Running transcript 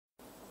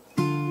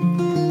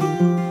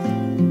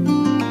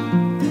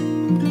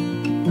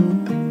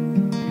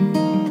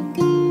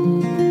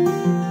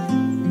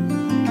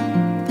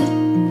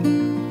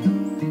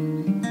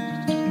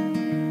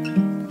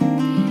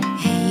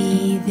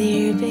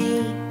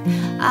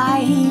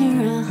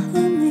hear a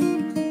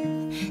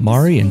humming.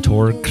 Mari and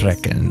Tor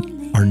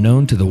Kreken are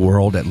known to the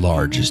world at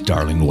large as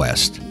Darling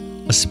West,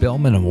 a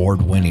Spellemann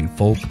Award-winning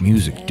folk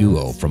music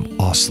duo from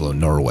Oslo,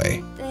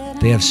 Norway.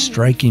 They have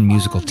striking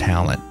musical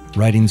talent,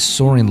 writing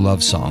soaring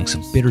love songs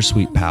of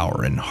bittersweet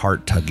power and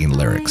heart-tugging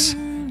lyrics.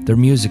 Their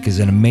music is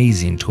an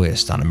amazing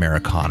twist on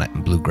Americana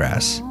and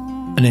Bluegrass.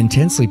 An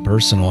intensely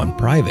personal and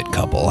private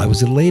couple, I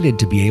was elated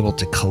to be able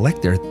to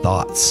collect their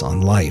thoughts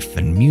on life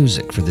and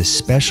music for this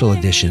special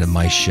edition of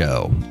my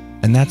show.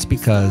 And that's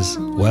because,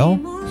 well,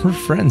 we're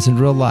friends in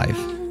real life.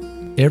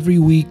 Every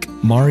week,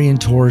 Mari and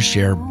Tor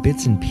share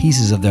bits and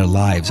pieces of their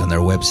lives on their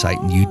website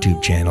and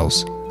YouTube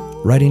channels,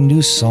 writing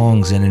new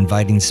songs and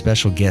inviting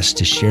special guests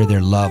to share their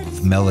love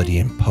of melody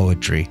and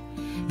poetry.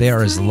 They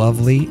are as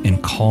lovely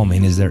and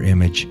calming as their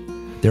image.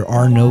 There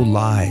are no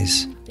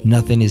lies.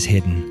 Nothing is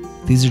hidden.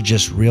 These are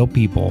just real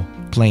people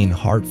playing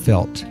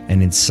heartfelt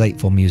and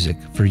insightful music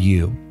for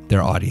you,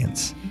 their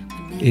audience.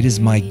 It is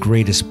my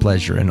greatest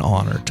pleasure and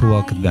honor to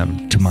welcome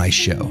them to my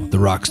show, the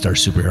Rockstar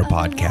Superhero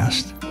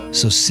Podcast.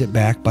 So sit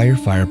back by your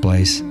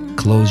fireplace,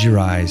 close your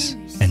eyes,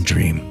 and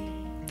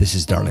dream. This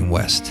is Darling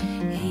West.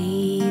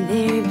 Hey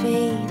there,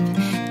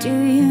 babe, do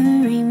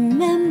you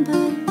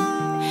remember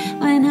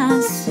when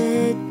I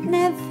said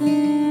never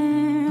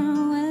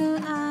will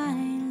I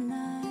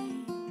lie?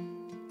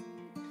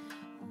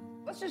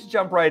 Let's just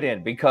jump right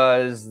in,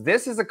 because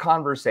this is a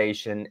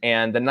conversation,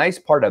 and the nice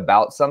part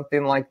about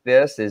something like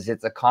this is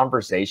it's a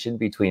conversation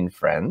between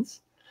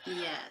friends.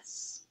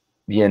 Yes.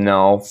 You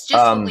know, It's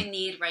just what we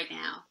need right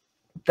now.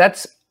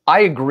 I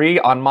agree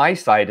on my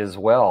side as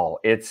well.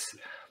 It's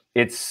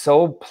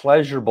so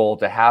pleasurable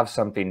to have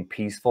something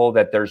peaceful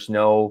that there's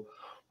no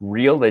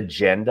real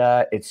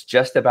agenda. It's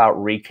just about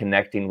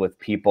reconnecting with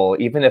people,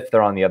 even if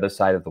they're on the other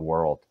side of the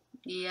world.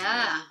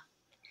 Yeah.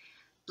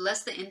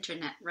 Bless the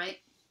internet, right?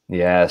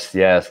 Yes,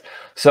 yes.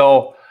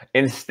 So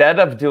instead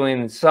of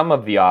doing some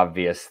of the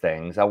obvious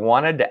things, I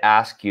wanted to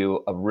ask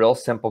you a real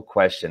simple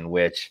question,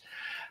 which,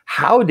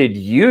 how did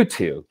you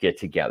two get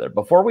together?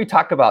 Before we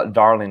talk about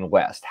Darling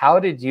West, how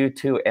did you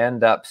two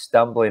end up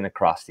stumbling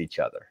across each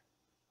other?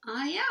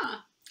 Yeah.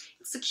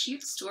 It's a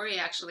cute story,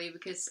 actually,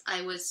 because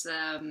I was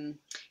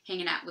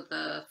hanging out with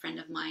a friend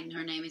of mine.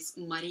 Her name is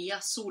Maria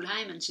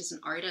Solheim, and she's an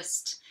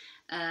artist.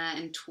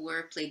 And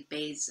Tor played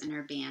bass in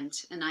her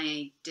band, and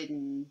I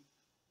didn't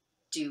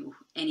do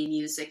any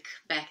music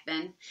back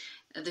then.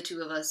 The two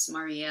of us,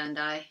 Maria and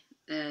I,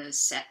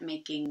 sat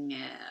making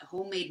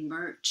homemade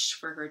merch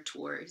for her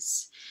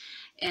tours.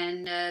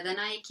 And then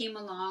I came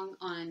along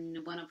on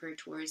one of her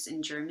tours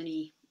in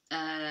Germany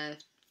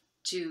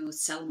to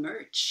sell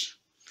merch.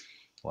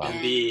 Wow.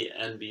 And be,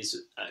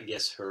 I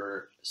guess,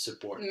 her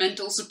support.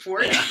 Mental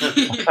support. Yeah.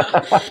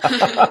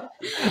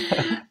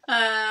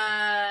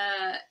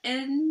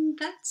 And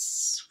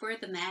that's where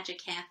the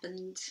magic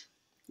happened.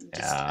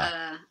 Just,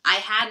 Yeah. I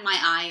had my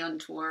eye on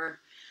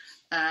Tor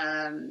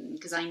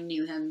because I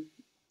knew him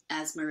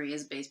as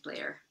Maria's bass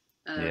player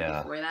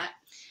before that.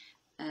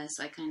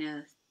 So I kind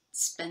of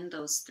spent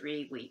those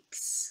 3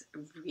 weeks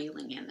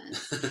reeling him in.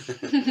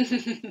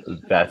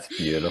 That's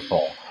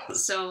beautiful.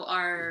 So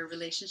our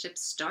relationship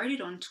started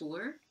on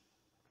tour.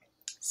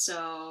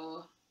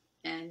 So,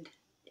 and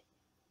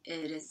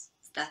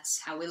that's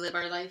how we live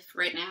our life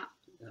right now.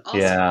 Also,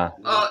 Yeah.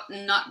 Oh,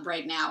 not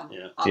right now,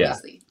 Yeah.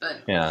 obviously,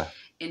 but Yeah.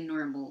 in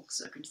normal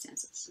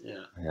circumstances.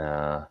 Yeah.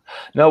 Yeah.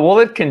 No, well,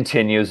 it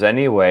continues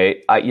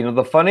anyway.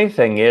 The funny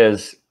thing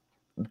is,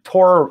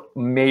 Tor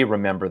may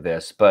remember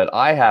this, but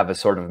I have a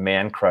sort of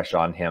man crush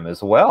on him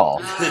as well.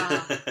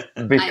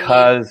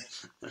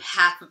 Because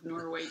Half of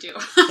Norway do.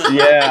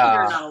 Yeah.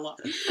 You're not alone.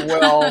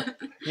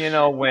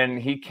 Well, when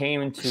he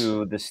came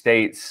to the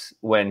States,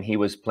 when he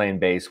was playing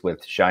bass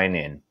with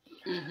Shining,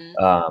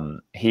 Mm-hmm.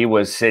 He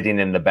was sitting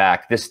in the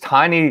back, this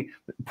tiny,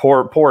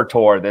 poor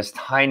Tor, this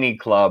tiny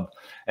club,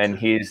 and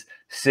he's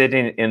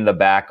sitting in the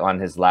back on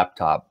his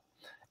laptop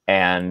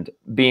and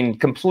being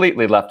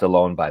completely left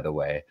alone, by the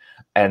way.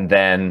 And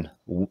then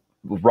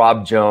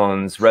Rob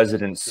Jones,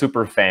 resident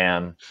super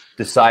fan,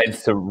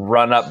 decides to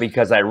run up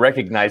because I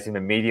recognize him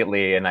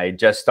immediately, and I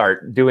just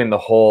start doing the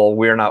whole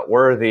 "we're not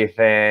worthy"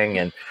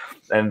 thing,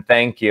 and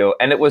thank you.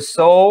 And it was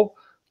so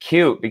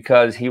cute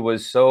because he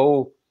was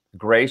so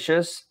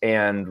gracious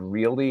and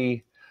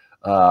really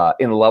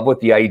in love with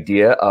the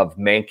idea of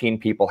making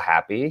people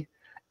happy.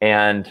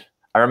 And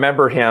I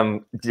remember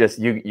him just,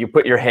 you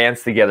put your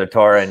hands together,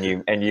 Tor, and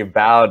you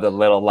bowed a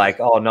little, like,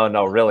 oh,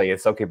 no, really,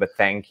 it's okay, but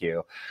thank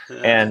you.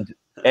 And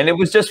it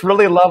was just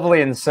really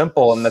lovely and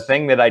simple. And the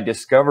thing that I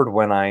discovered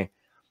when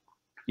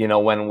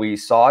when we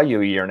saw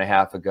you a year and a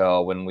half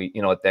ago, when we,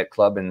 at that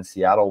club in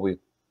Seattle,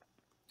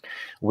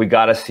 we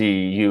got to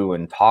see you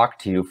and talk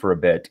to you for a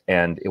bit.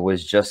 And it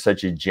was just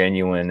such a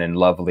genuine and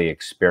lovely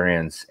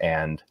experience.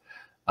 And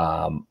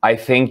I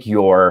think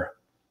your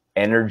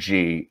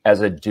energy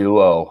as a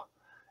duo,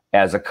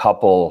 as a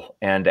couple,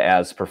 and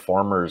as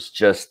performers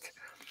just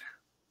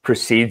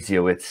precedes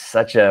you. It's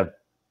such a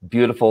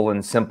beautiful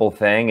and simple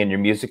thing. And your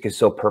music is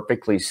so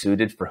perfectly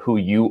suited for who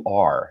you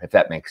are, if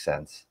that makes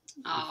sense.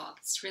 Oh,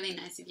 it's really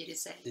nice of you to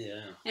say.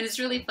 Yeah. And it's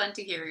really fun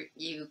to hear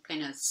you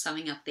kind of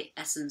summing up the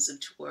essence of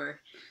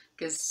tour,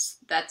 because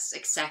that's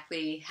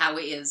exactly how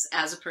he is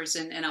as a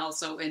person and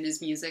also in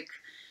his music.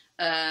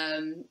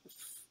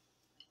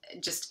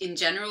 Just in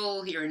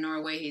general, here in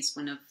Norway, he's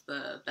one of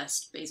the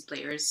best bass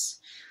players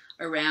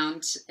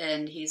around,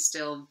 and he's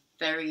still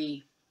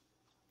very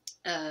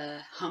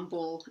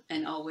humble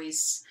and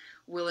always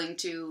willing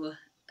to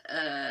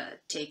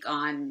take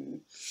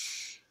on,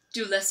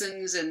 do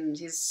lessons, and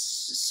he's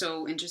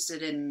so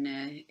interested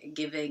in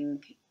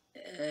giving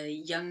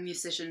young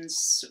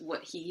musicians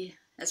what he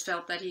has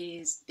felt that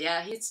he's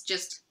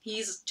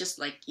just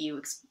like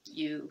you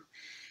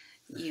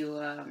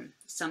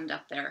summed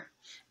up there.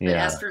 But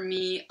as for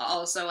me,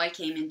 also, I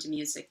came into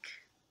music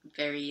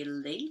very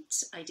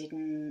late. I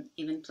didn't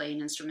even play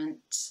an instrument.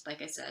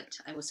 Like I said,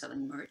 I was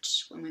selling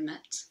merch when we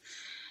met.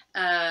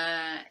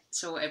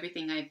 So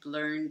everything I've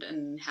learned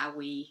and how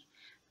we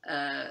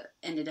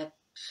ended up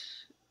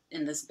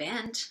in this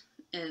band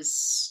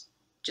is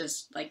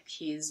just like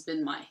he's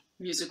been my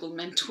musical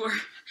mentor.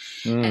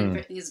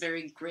 And he's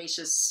very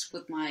gracious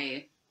with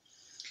my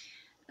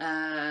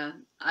my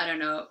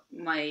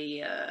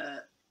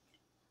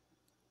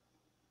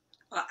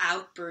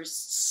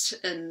outbursts,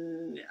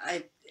 and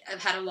I've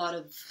had a lot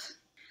of.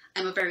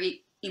 I'm a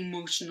very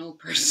emotional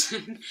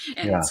person,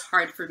 and it's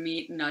hard for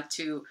me not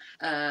to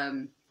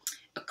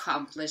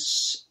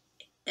accomplish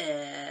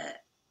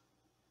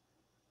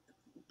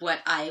what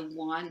I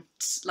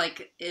want,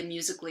 like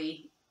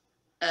musically.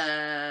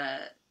 I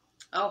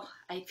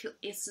feel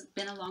it's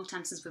been a long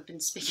time since we've been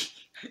speaking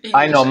English.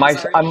 I know.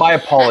 My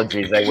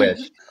apologies. I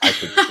wish I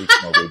could speak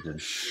Norwegian.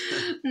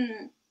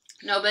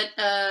 No, but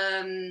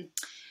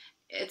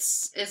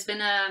it's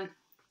been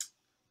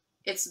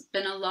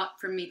a lot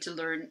for me to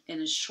learn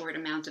in a short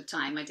amount of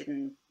time. I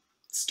didn't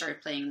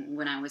start playing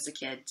when I was a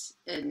kid,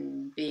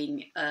 and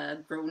being a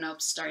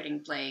grown-up starting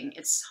playing,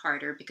 it's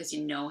harder because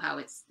you know how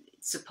it's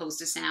supposed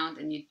to sound,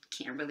 and you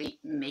can't really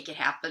make it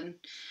happen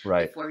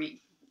before you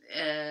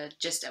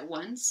just at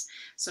once.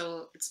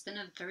 So it's been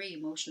a very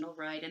emotional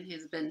ride, and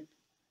he's been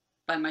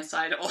by my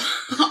side all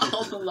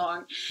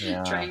along,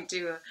 trying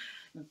to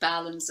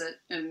balance it.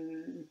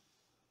 And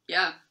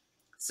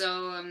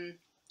so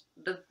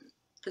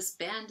this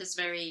band is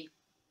very,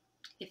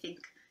 I think,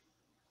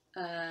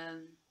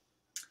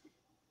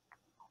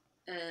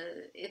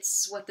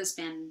 it's what this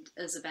band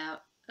is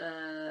about,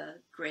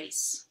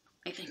 grace,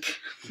 I think.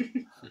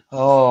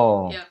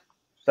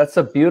 That's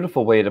a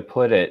beautiful way to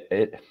put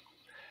it.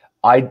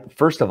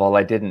 First of all,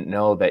 I didn't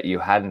know that you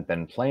hadn't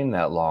been playing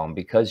that long,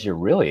 because you're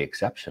really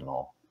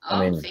exceptional.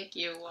 Thank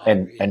you.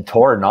 And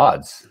Tor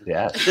nods.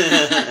 Yes.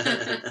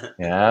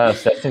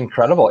 Yes, that's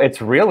incredible.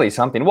 It's really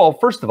something. Well,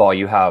 first of all,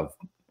 you have,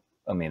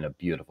 a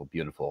beautiful,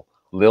 beautiful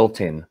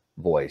lilting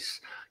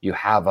voice. You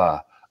have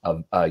a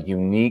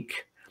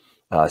unique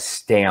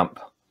stamp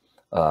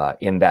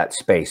in that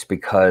space,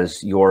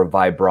 because your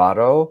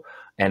vibrato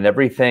and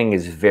everything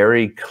is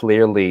very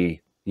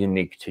clearly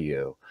unique to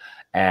you.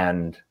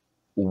 And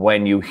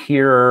when you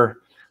hear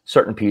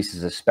certain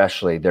pieces,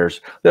 especially, there's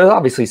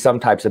obviously some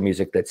types of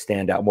music that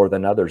stand out more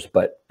than others,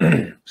 but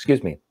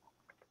excuse me,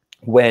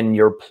 when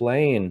you're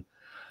playing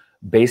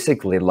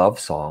basically love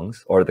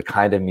songs, or the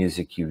kind of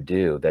music you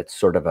do, that's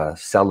sort of a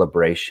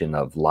celebration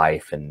of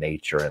life and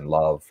nature and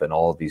love and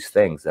all of these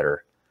things that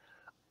are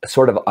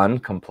sort of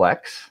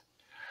uncomplex,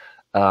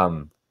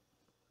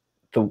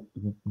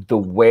 the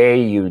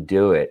way you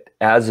do it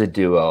as a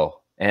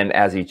duo and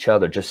as each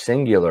other, just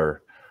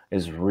singular,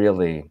 is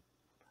really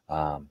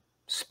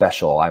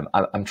special.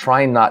 I'm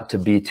trying not to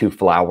be too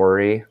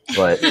flowery,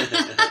 but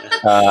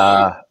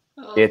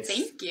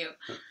thank you.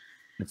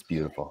 It's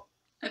beautiful.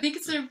 I think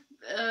it's a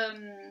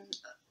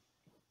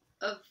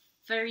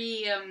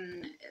very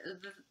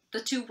the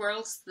two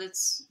worlds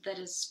that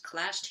is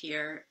clashed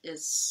here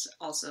is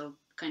also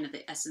kind of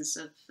the essence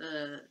of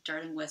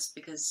Darling West,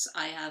 because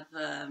I have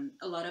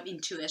a lot of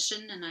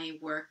intuition, and I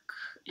work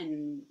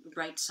and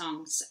write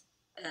songs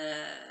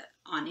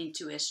on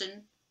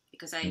intuition,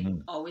 because I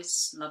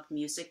always loved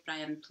music, but I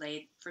haven't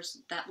played for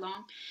that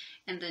long.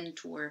 And then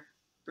Tor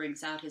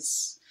brings in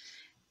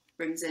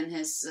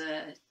his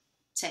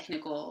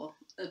technical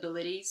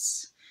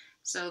abilities.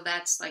 So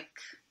that's like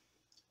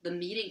the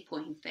meeting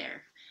point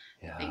there.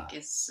 I think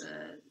is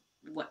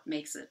what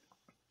makes it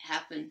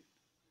happen.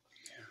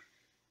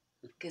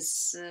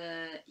 Because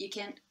you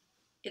can't.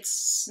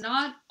 It's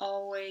not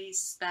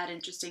always that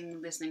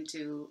interesting listening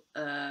to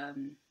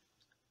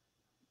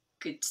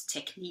good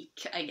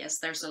technique, I guess.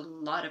 There's a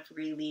lot of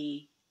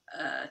really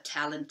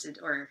talented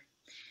or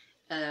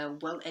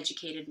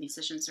well-educated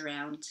musicians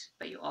around,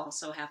 but you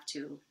also have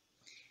to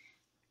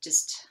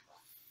just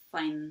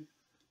find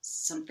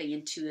something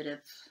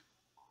intuitive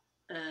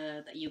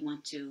that you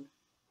want to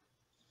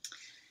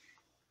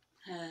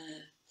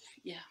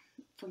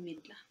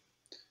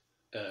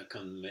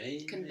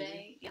convey.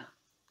 Convey,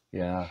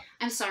 Yeah.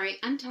 I'm sorry,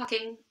 I'm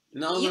talking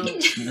No, You no,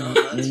 can- no,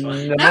 that's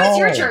fine. No. Now it's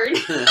your turn.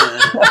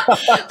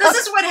 This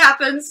is what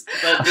happens.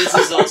 But this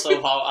is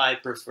also how I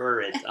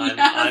prefer it.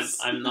 Yes.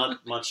 I'm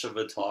not much of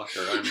a talker.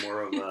 I'm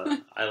more of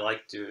a. I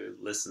like to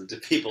listen to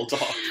people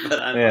talk,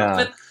 but I'm Yeah.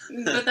 not.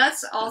 But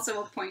that's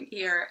also a point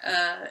here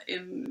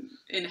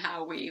in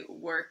how we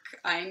work.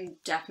 I'm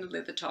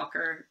definitely the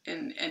talker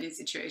in any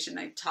situation.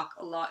 I talk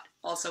a lot.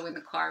 Also in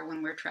the car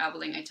when we're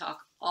traveling, I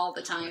talk all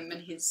the time,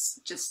 and he's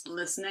just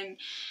listening.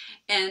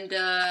 And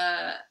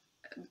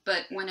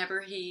but whenever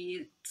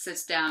he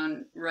sits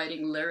down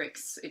writing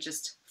lyrics, it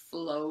just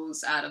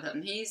flows out of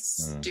him.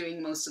 He's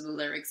doing most of the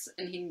lyrics,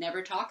 and he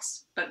never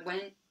talks. But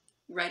when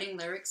writing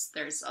lyrics,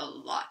 there's a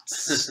lot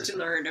to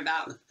learn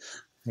about what's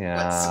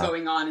Yeah.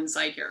 going on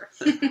inside here.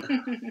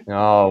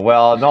 Oh,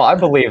 well, no, I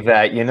believe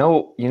that.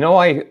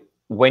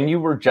 When you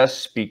were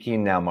just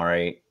speaking now,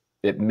 Mari,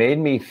 it made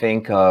me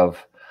think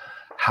of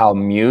how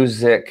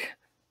music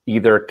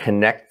either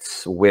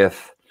connects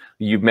with,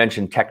 you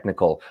mentioned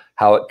technical,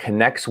 how it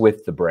connects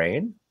with the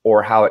brain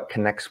or how it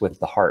connects with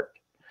the heart.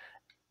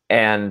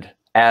 And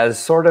as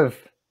sort of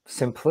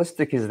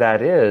simplistic as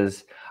that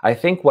is, I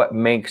think what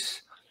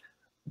makes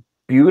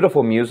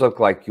beautiful music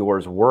like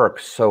yours work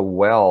so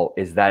well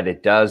is that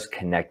it does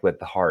connect with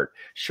the heart.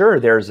 Sure,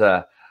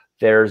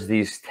 there's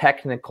these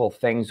technical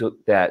things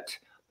that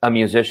a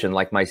musician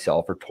like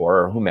myself or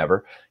Tor or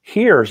whomever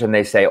hears and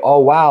they say, oh,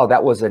 wow,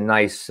 that was a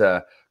nice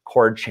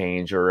chord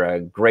change or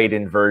a great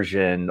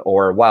inversion,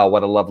 or wow,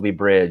 what a lovely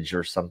bridge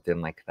or something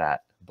like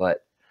that.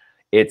 But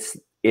it's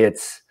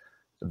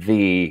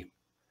the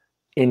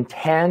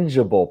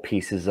intangible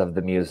pieces of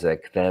the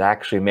music that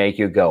actually make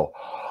you go,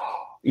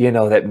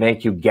 that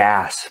make you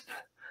gasp.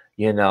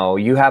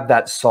 You have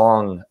that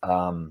song,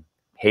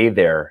 Hey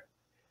There,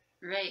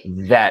 Right.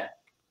 that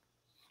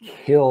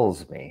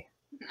kills me.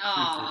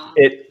 Aw.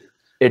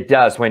 It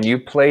does. When you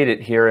played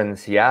it here in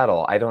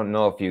Seattle, I don't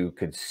know if you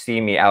could see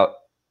me out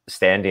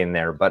standing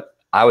there, but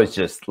I was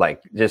just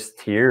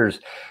tears.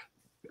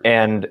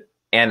 And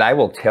I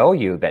will tell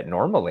you that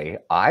normally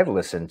I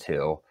listen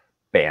to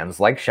bands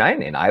like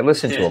Shining. I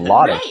listen to a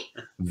lot of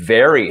Right.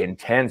 very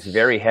intense,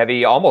 very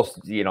heavy, almost,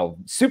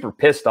 super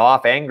pissed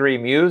off, angry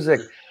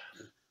music.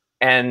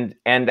 And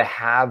to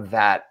have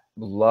that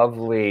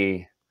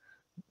lovely,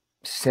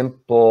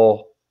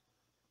 simple,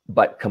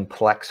 but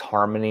complex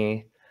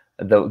harmony,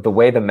 the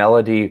way the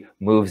melody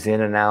moves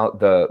in and out,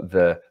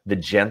 the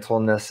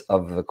gentleness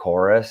of the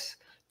chorus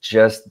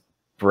just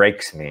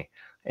breaks me.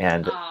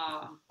 And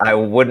Aw. I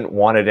wouldn't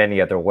want it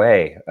any other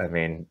way. I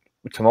mean,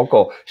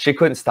 Tomoko, she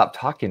couldn't stop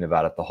talking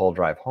about it the whole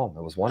drive home.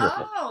 It was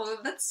wonderful. Oh,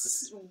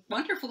 that's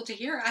wonderful to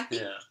hear. I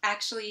think Yeah.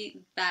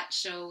 actually that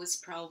show was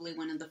probably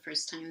one of the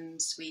first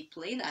times we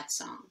played that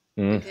song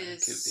Mm.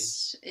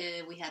 because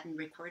we hadn't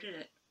recorded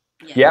it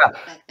yet Yeah.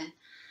 back then.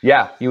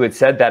 Yeah, you had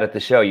said that at the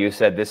show. You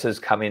said this is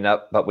coming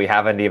up, but we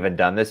haven't even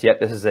done this yet.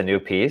 This is a new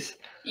piece.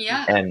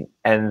 Yeah.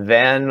 And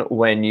then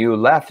when you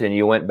left and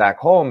you went back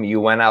home, you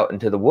went out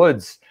into the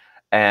woods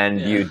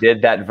and you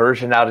did that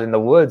version out in the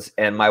woods.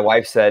 And my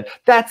wife said,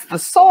 "That's the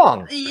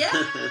song." Yeah.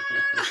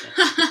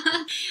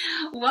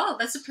 Well,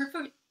 that's a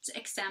perfect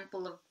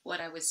example of what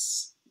I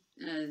was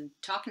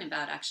talking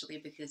about, actually,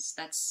 because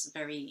that's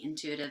very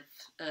intuitive.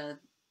 That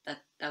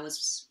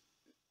was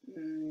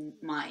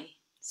my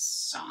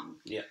song.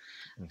 Yeah.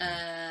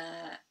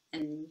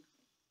 And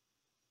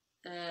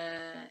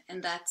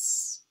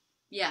that's,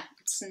 yeah,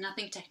 it's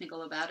nothing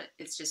technical about it.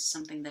 It's just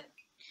something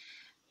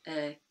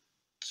that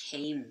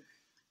came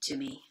to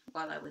me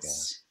while I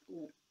was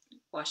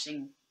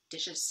washing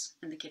dishes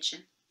in the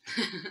kitchen.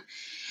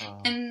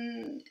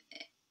 And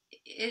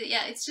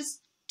it's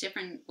just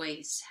different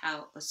ways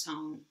how a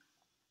song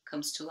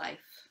comes to life,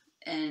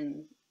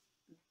 and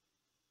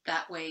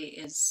that way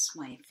is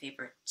my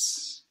favorite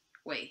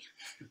way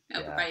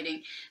of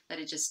writing, that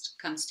it just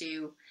comes to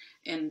you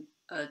in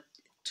a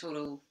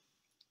total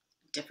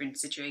different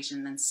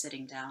situation than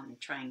sitting down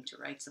and trying to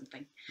write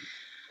something.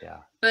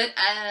 Yeah. But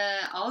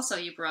also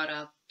you brought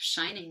up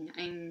Shining.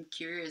 I'm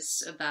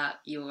curious about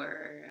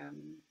your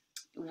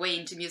way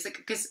into music,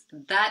 because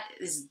that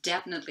is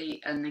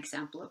definitely an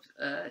example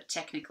of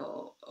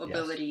technical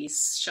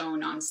abilities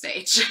shown on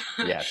stage.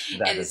 Yes,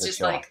 that and is it's a just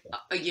show. like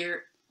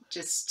you're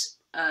just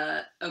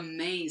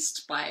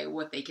amazed by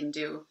what they can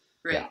do,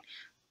 right? Yeah.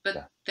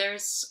 But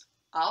there's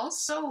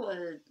also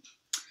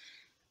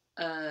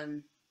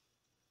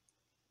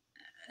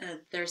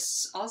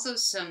there's also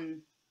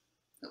some.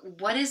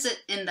 What is it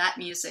in that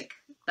music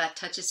that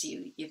touches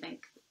you, you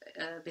think,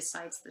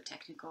 besides the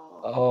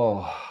technical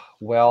Oh,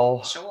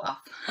 well. show off?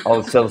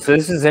 So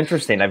this is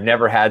interesting. I've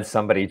never had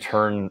somebody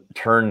turn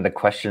the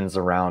questions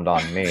around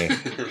on me.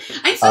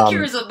 I'm so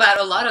curious about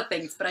a lot of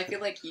things, but I feel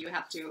like you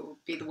have to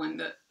be the one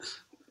that.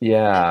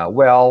 Yeah,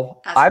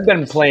 well, Ask I've the been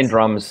questions. playing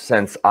drums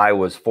since I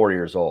was 4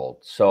 years old.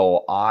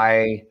 So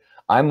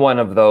I'm one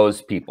of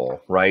those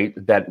people, right,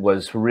 that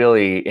was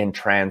really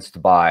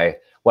entranced by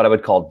what I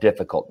would call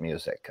difficult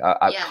music.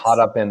 I'm Yes. caught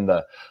up in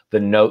the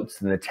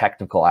notes and the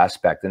technical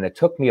aspect. And it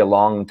took me a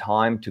long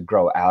time to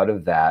grow out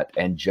of that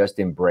and just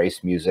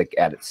embrace music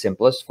at its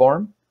simplest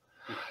form.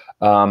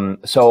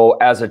 So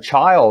as a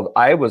child,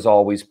 I was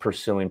always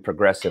pursuing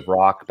progressive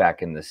rock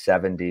back in the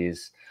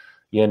 70s,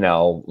 you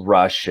know,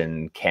 Rush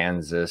and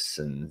Kansas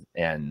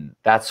and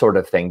that sort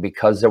of thing,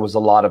 because there was a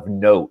lot of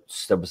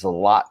notes. There was a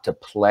lot to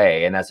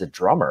play. And as a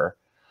drummer,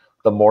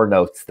 the more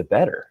notes, the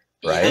better,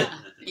 right?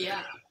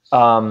 Yeah.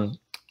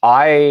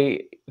 I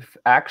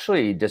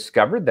actually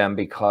discovered them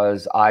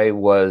because I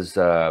was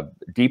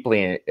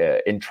deeply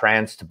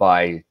entranced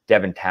by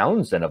Devin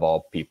Townsend, of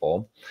all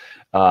people.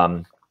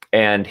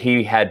 And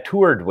he had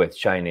toured with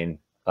Shining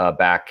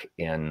back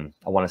in,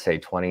 I want to say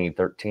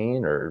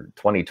 2013 or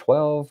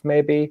 2012,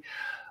 maybe,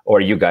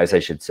 or you guys, I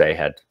should say,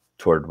 had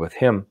toured with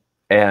him.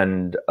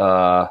 And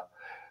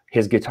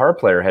his guitar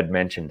player had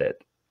mentioned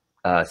it,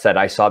 said,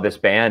 I saw this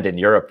band in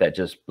Europe that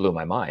just blew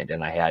my mind.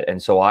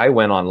 And so I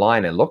went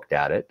online and looked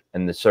at it.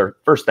 And the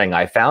first thing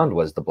I found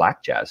was the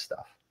black jazz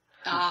stuff.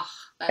 Oh,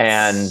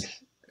 and,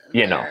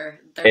 you know,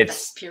 their it's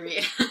best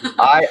period.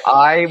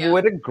 I Yeah.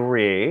 would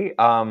agree.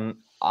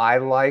 I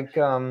like,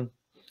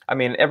 I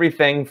mean,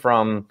 everything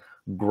from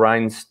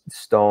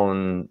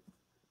Grindstone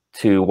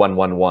to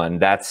 111.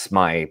 That's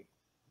my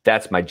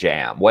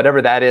jam.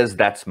 Whatever that is,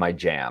 that's my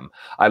jam.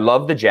 I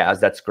love the jazz.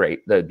 That's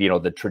great.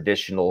 The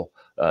traditional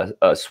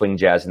swing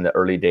jazz in the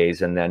early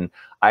days, and then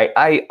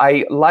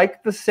I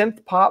like the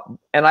synth pop,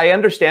 and I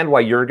understand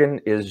why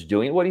Jürgen is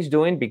doing what he's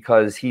doing,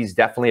 because he's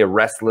definitely a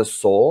restless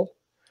soul,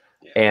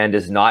 and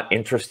is not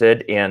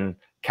interested in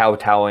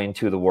kowtowing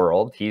to the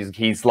world.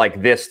 He's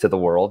like this to the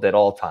world at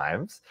all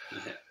times.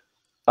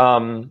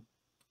 But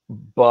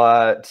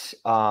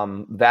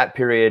that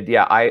period,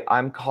 yeah,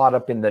 I'm caught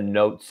up in the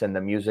notes and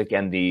the music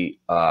and the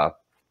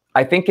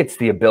I think it's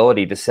the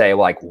ability to say,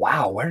 like,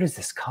 wow, where does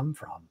this come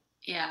from?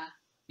 Yeah.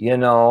 You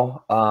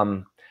know,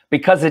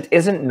 because it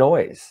isn't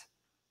noise.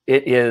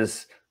 It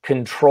is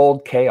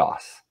controlled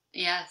chaos.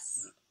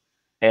 Yes.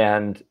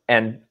 And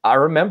I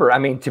remember, I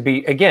mean,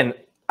 again,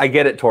 I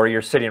get it, Tori,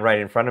 you're sitting right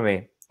in front of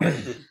me.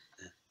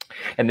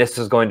 And this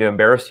is going to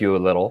embarrass you a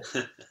little.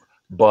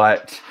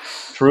 But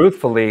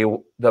truthfully,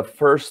 the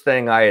first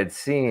thing I had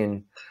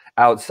seen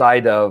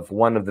outside of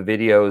one of the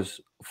videos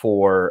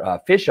for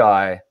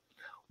Fisheye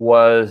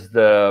was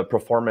the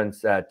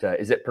performance at,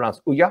 is it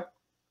pronounced Ouya?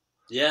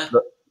 Yeah.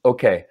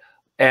 Okay.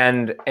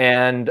 And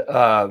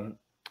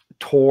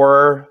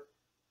Tor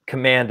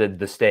commanded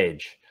the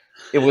stage.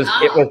 It was,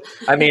 you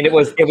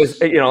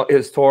know, it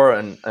was Tor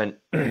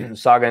and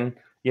Sagan,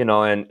 you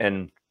know,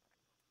 and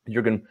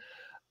Jürgen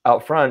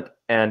out front,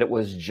 and it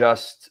was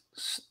just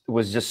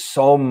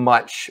so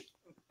much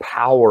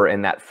power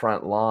in that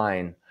front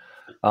line,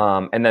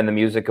 and then the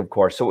music, of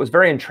course. So it was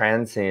very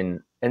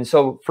entrancing. And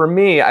so for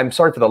me, I'm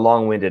sorry for the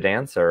long-winded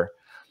answer,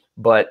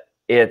 but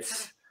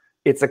it's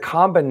a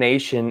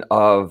combination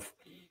of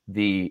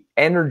the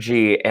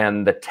energy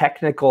and the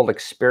technical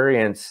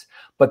experience,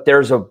 but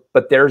there's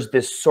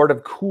this sort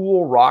of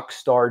cool rock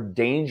star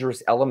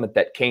dangerous element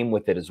that came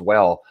with it as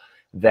well,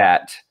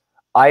 that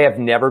I have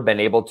never been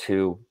able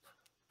to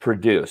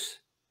produce.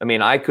 I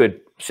mean, I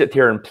could sit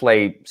here and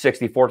play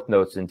 64th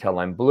notes until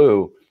I'm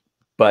blue,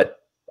 but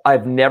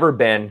I've never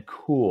been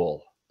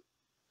cool.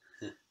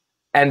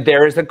 And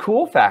there is a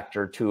cool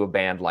factor to a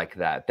band like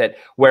that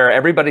where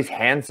everybody's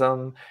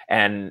handsome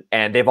and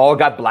they've all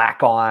got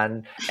black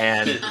on,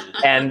 and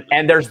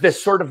there's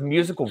this sort of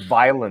musical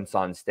violence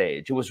on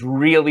stage. It was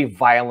really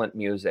violent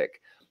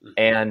music,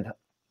 and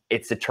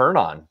it's a turn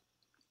on.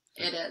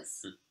 It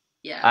is.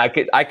 Yeah.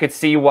 I could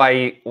see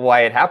why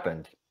it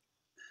happened,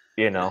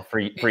 you know, for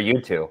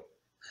you two.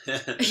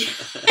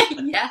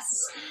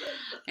 Yes.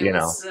 I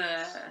was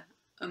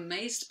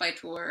amazed by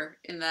Tor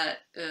in that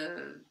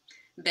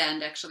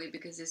band, actually,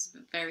 because he's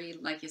very,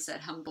 like you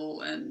said,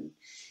 humble and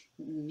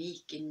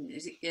meek, and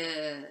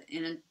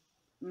in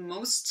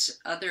most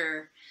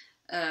other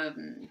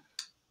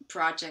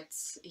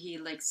projects he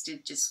likes to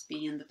just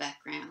be in the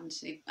background.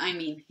 I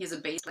mean, he's a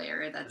bass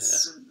player.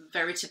 That's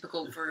very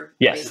typical for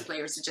bass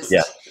players to just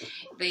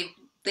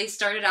they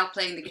started out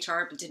playing the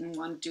guitar but didn't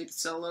want to do the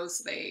solos.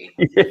 They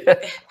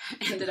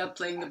ended up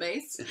playing the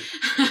bass.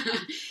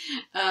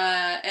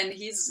 And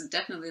he's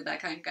definitely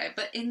that kind of guy.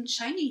 But in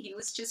Shiny, he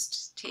was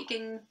just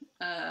taking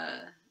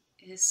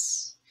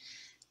his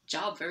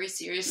job very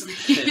seriously.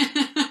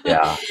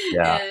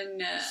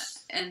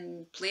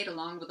 And played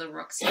along with the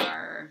rock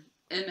star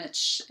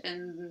image.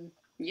 And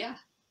yeah,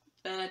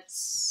 I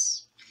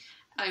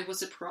was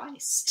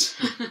surprised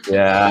by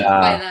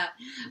that.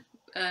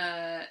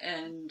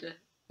 And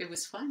it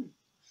was fun.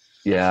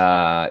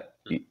 Yeah.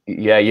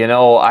 You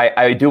know,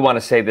 I do want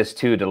to say this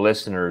too to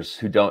listeners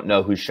who don't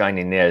know who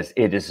Shining is.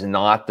 It is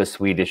not the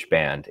Swedish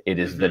band. It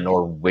is the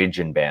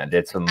Norwegian band.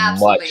 It's a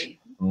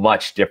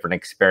much different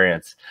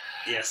experience.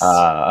 Yes.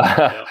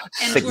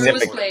 And Tor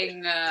was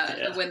playing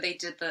when they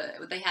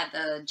had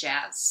the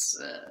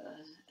jazz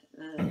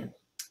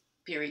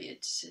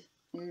period.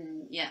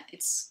 Yeah,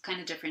 it's kind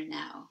of different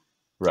now.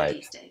 Right.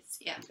 These days,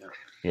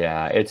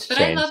 yeah, it's but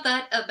changed. I love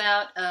that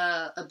about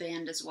a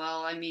band as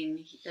well. I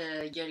mean,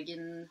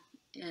 Jürgen,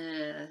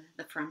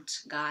 the front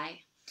guy,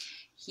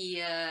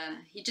 he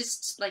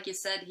just, like you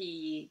said,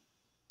 he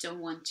don't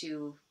want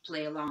to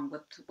play along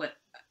with what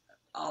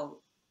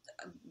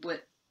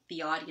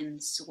the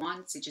audience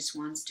wants. He just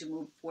wants to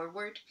move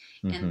forward,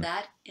 and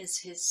that is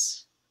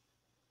his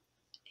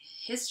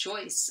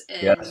choice.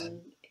 Yes.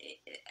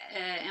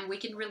 And we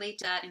can relate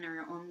to that in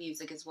our own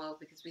music as well,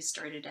 because we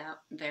started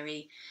out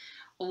very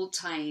old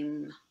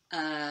time,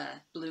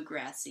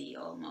 bluegrassy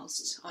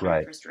almost on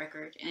our first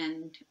record,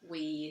 and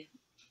we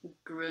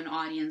grew an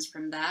audience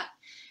from that.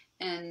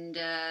 And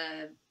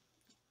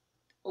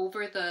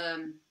over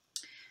the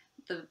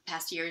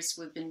past years,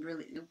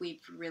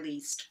 we've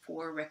released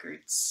 4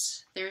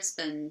 records. There's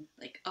been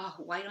like, oh,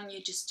 why don't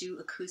you just do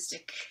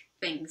acoustic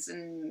things?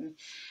 And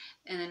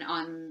then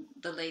on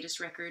the latest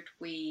record,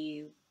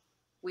 we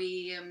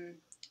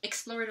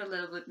explored a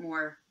little bit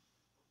more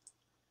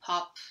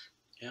pop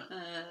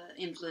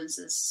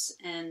influences,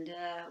 and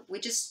we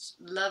just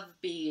love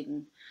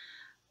being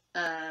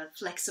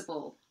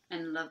flexible,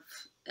 and love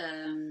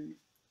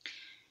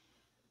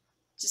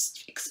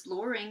just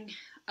exploring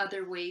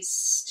other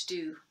ways to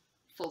do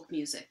folk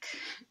music.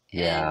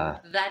 Yeah.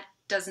 And that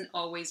doesn't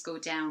always go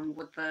down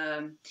with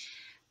the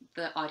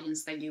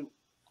audience that you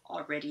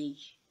already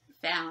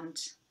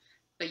found,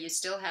 but you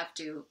still have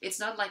to. It's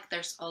not like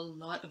there's a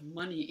lot of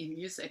money in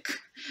music,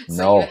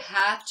 so you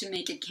have to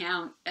make it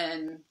count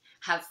and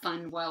have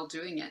fun while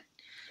doing it.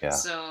 Yeah.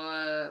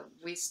 So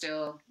we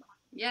still,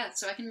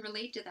 so I can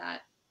relate to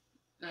that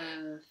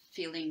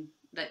feeling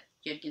that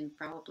Jürgen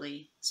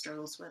probably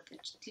struggles with.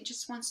 He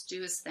just wants to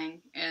do his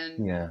thing,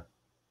 and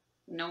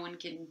no one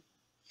can.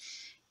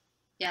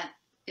 Yeah,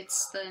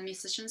 it's the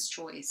musician's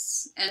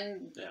choice,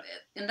 and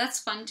that's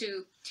fun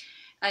too.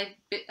 I'm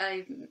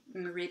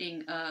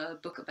reading a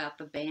book about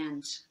the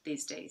band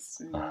these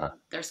days.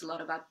 There's a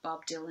lot about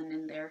Bob Dylan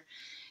in there,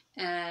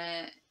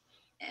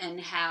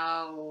 and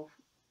how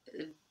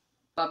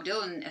Bob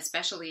Dylan,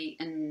 especially,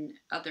 and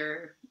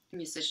other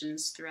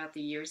musicians throughout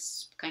the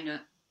years, kind of,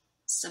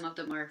 some of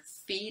them are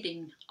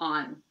feeding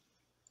on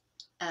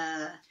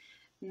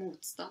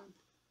motstånd.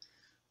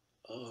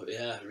 Oh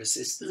yeah,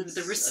 resistance.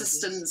 The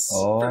resistance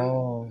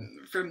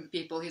from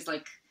people. He's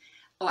like,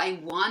 oh, I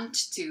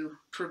want to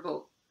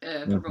provoke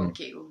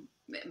you.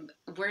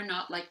 We're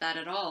not like that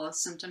at all.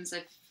 Sometimes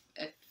I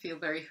feel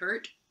very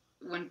hurt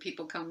when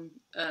people come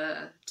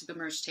to the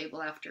merch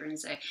table after and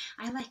say,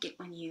 I like it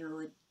when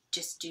you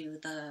just do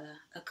the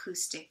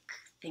acoustic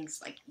things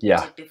like you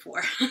did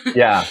before.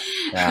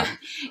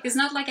 It's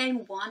not like I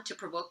want to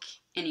provoke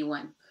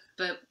anyone,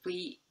 but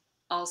we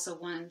also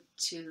want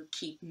to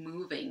keep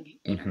moving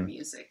in our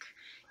music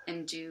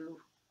and do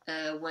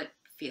what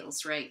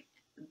feels right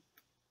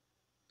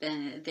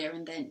then and there.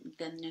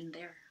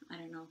 I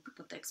don't know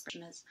what the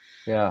expression is.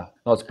 Yeah,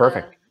 no, it's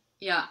perfect.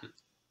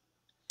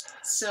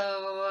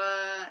 So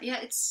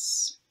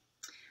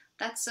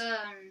that's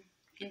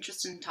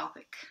interesting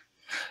topic.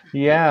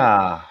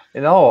 Yeah,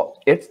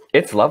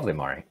 it's lovely,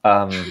 Mari.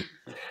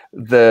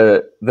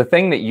 The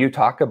thing that you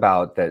talk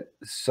about, that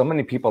so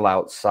many people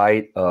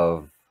outside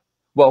of,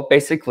 well,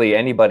 basically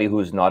anybody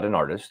who's not an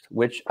artist,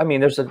 which, I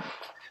mean, if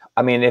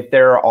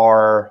there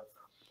are,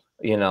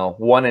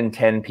 1 in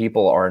 10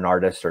 people are an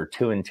artist, or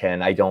 2 in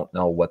 10, I don't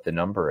know what the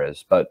number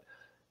is, but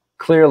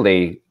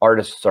clearly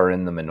artists are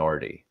in the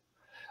minority.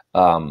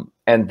 And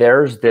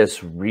there's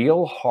this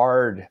real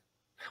hard,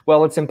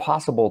 well, it's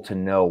impossible to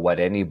know what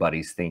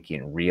anybody's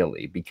thinking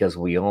really, because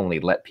we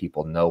only let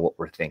people know what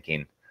we're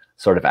thinking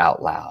sort of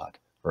out loud,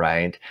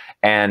 right?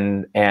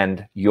 And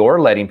you're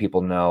letting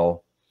people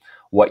know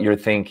what you're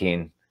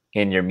thinking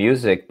in your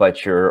music,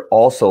 but you're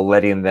also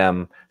letting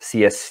them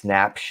see a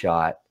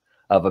snapshot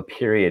of a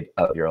period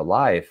of your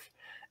life,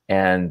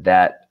 and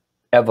that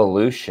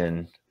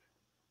evolution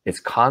is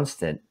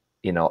constant.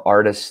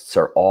 Artists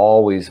are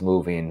always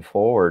moving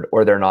forward,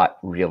 or they're not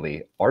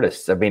really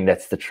artists. I mean,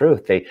 that's the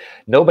truth.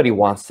 Nobody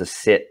wants to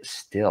sit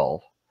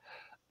still,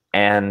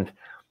 and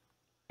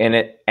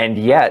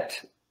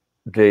yet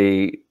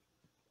the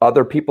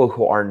other people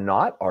who are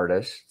not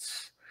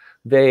artists,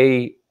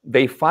 they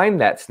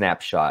find that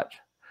snapshot,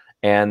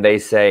 and they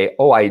say,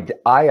 oh,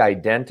 I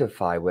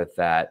identify with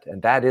that,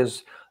 and that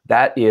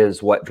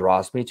is what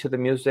draws me to the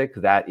music.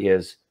 That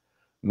is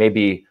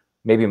maybe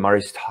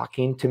Mari's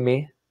talking to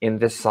me in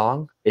this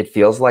song. It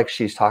feels like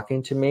she's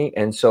talking to me.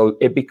 And so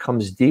it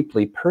becomes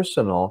deeply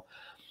personal.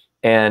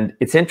 And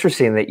it's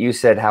interesting that you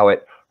said how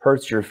it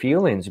hurts your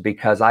feelings,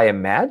 because I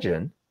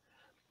imagine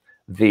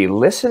the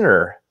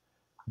listener,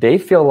 they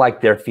feel like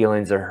their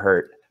feelings are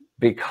hurt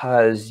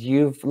because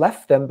you've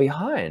left them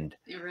behind.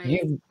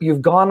 Right.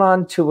 You've gone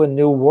on to a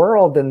new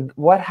world, and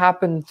what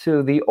happened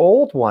to the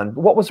old one?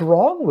 What was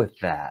wrong with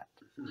that?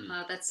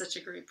 That's such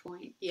a great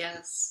point.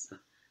 Yes.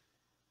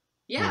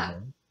 Yeah.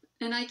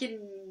 And I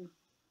can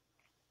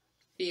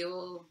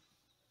feel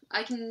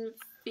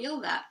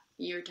that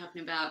you're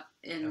talking about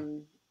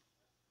in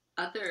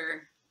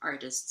other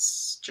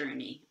artists'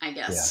 journey, I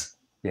guess.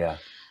 Yeah.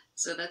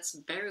 So that's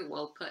very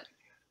well put.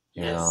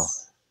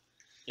 Yes.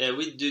 Yeah,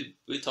 we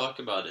talk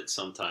about it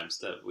sometimes,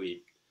 that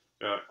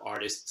there are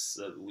artists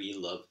that we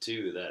love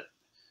too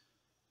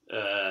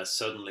that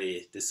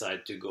suddenly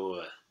decide to go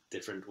a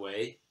different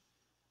way,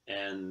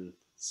 and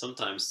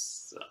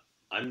sometimes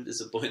I'm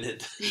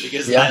disappointed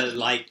because Yeah. I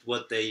like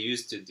what they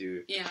used to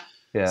do. Yeah.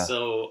 Yeah.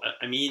 So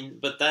I mean,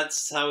 but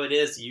that's how it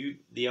is.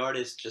 The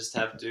artists just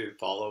have to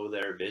follow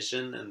their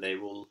vision, and they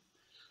will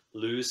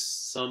lose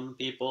some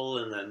people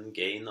and then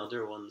gain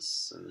other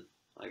ones, and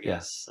I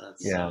guess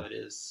that's Yeah. how it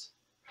is.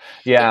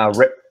 Yeah.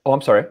 Oh,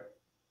 I'm sorry.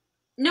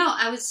 No,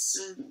 I was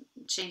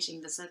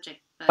changing the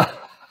subject, but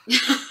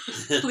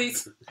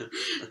please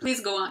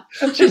go on.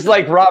 She's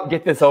like, Rob,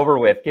 get this over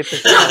with. Get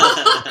this.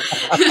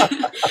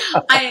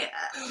 I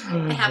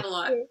have a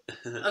lot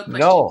of questions.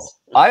 No,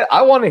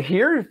 I want to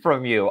hear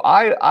from you.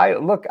 I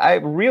look, I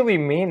really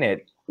mean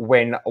it.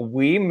 When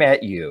we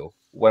met you,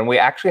 when we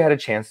actually had a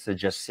chance to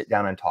just sit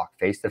down and talk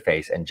face to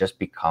face and just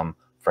become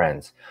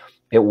friends,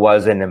 it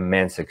was an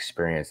immense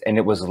experience, and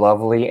it was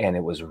lovely, and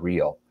it was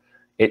real.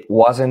 It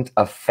wasn't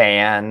a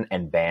fan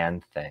and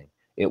band thing.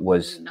 It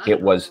was Not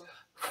at all.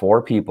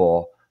 4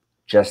 people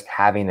just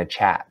having a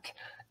chat,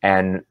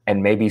 and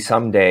maybe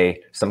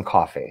someday some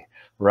coffee,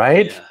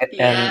 right?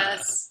 Yeah.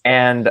 Yes.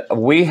 And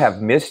we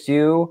have missed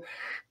you.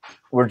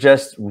 We're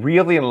just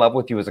really in love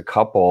with you as a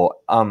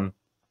couple.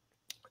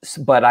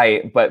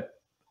 But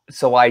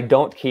so I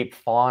don't keep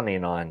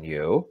fawning on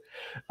you.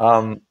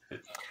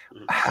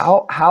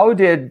 How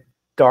did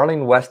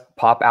Darling West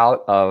pop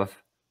out of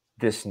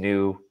this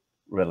new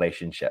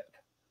relationship?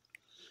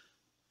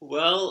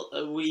 Well,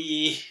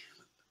 we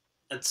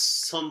at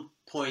some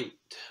point,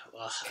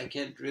 I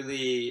can't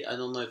really. I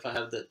don't know if I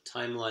have the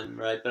timeline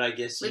right, but I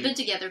guess We've been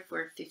together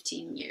for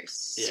 15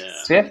 years.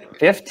 Yeah.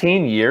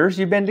 15 years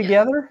you've been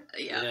together?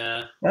 Yeah.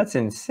 Yeah. That's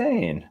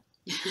insane.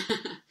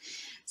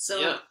 So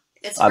Yeah.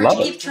 it's I hard love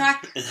to it. keep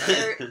track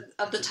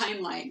of the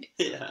timeline.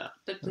 Yeah.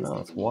 But please No,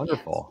 it's continue.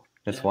 wonderful.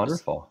 It's Yes.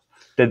 wonderful.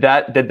 Did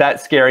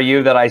that scare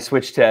you that I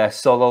switched to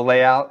solo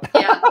layout?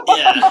 Yeah.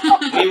 Yeah.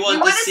 We want to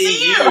wanna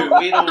see you.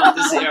 We don't want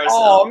to see ourselves.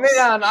 Oh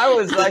man, I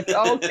was like,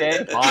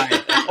 okay,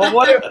 fine. Well,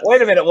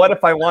 wait a minute. What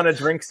if I want to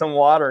drink some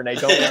water and I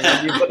don't want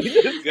anybody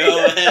to see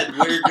Go it? ahead.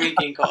 We're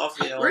drinking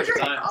coffee all We're the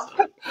drinking time.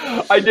 coffee.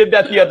 So. I did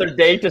that the other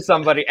day to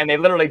somebody, and they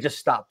literally just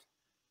stopped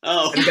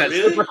Oh, and got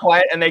really? super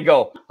quiet, and they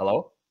go,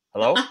 "Hello,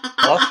 hello,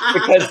 hello,"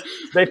 because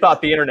they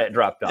thought the internet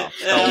dropped off.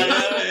 So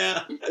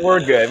Yeah. we're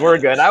good. We're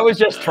good. I was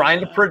just trying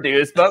to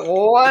produce, but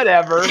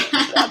whatever.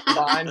 That's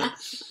fine.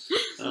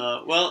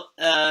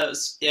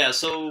 Yeah.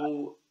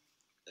 So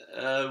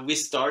we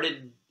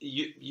started.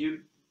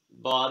 You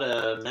bought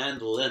a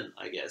mandolin,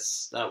 I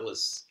guess. That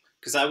was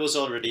because I was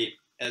already,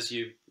 as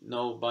you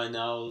know by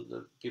now,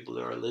 the people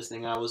that are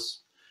listening, I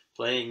was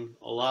playing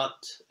a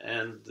lot,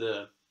 and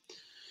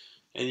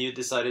you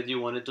decided you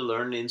wanted to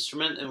learn the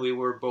instrument, and we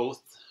were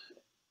both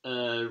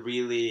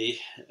really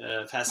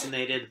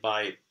fascinated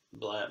by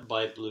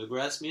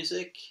bluegrass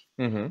music.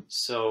 Mm-hmm.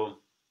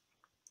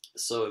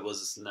 So it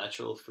was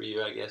natural for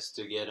you, I guess,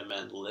 to get a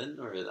mandolin,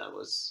 or that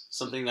was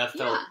something that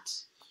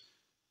felt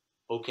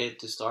okay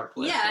to start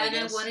with. Yeah, I and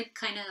guess. I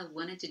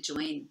wanted to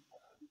join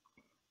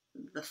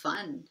the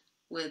fun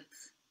with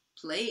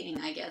playing,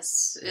 I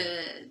guess.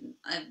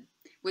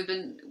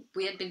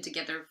 We had been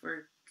together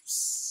for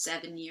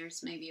 7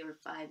 years, maybe, or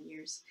 5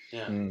 years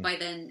Yeah. by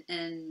then,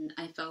 and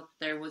I felt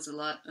there was a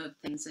lot of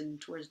things in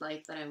Tor's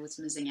life that I was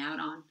missing out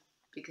on,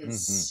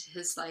 because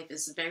his life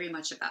is very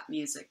much about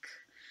music.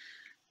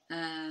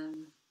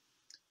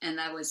 And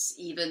that was,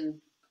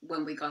 even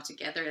when we got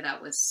together,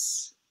 that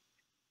was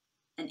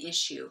an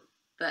issue,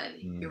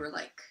 that you were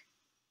like,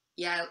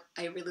 yeah,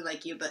 I really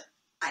like you, but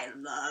I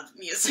love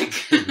music.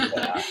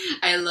 Yeah.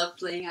 I love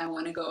playing. I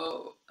want to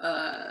go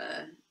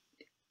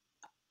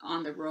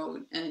on the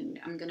road, and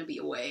I'm going to be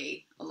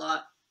away a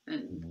lot.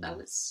 And that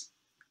was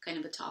kind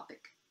of a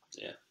topic.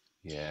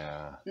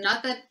 Yeah.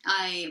 Not that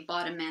I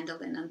bought a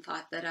mandolin and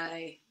thought that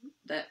I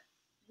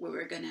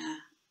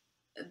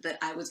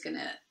was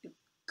gonna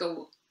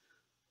go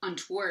on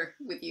tour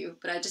with you,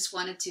 but I just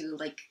wanted to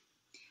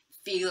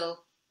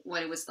feel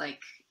what it was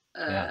like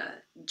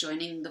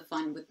joining the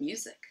fun with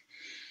music.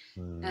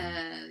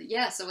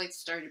 So I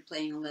started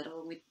playing a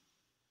little. We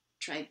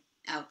tried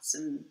out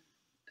some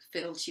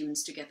fiddle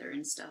tunes together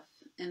and stuff,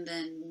 and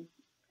then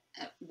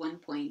at one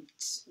point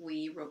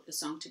we wrote a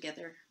song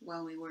together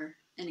while we were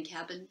in a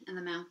cabin in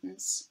the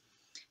mountains,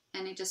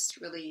 and it just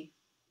really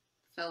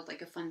felt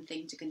like a fun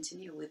thing to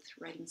continue with,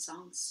 writing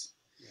songs.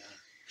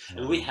 Yeah.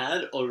 And we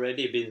had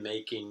already been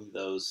making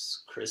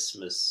those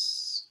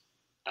Christmas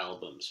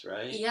albums,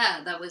 right?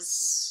 Yeah, that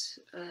was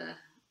Because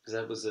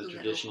that was a little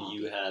tradition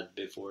you hobby. had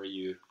before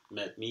you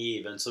met me,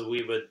 even. So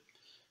we would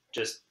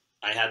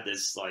I had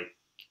this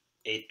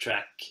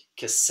 8-track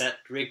cassette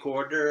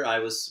recorder. I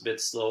was a bit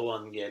slow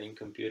on getting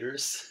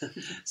computers.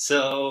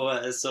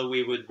 So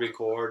we would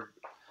record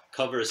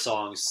cover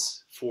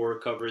songs, 4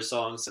 cover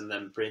songs, and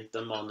then print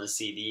them on a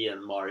CD,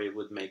 and Mari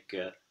would make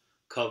a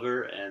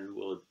cover and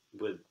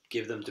would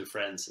give them to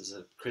friends as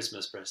a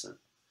Christmas present.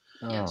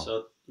 Oh.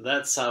 So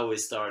that's how we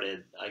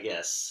started, I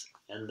guess.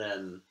 And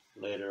then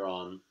later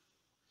on,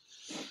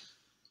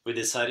 we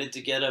decided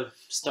to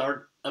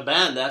start a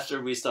band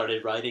after we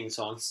started writing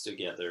songs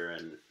together,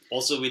 and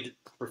also we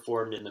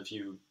performed in a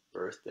few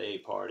birthday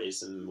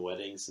parties and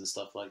weddings and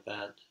stuff like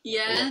that.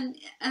 Yeah,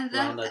 and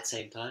around that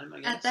same time, I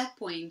guess. At that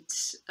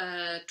point,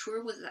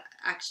 Tour was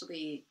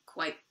actually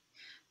quite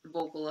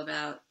vocal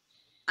about,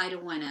 I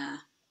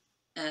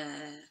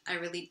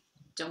really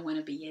don't want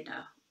to be in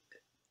a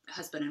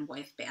husband and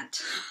wife band.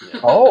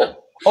 Yeah. Oh,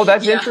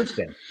 that's Yeah.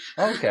 interesting.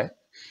 Okay.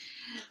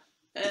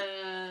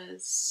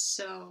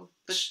 So,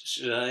 but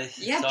Should I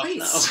yeah, talk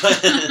please.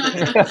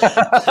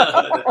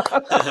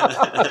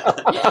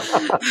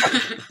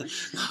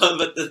 No,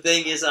 but the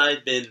thing is,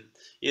 I'd been,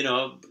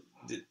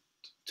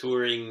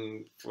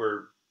 touring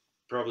for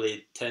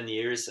probably 10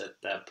 years at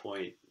that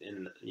point.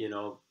 And,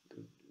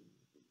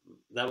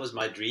 that was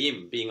my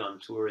dream, being on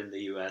tour in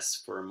the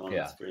US for a month,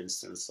 Yeah. for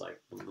instance, like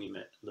when we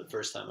met, the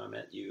first time I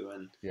met you.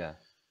 And Yeah.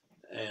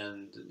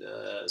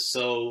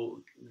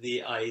 So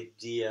the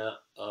idea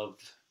of,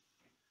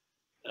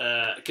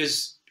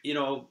 because,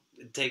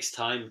 it takes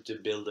time to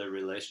build a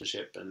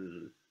relationship,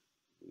 and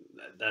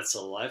that's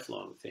a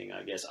lifelong thing,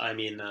 I guess. I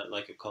mean,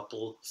 like a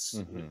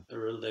couple's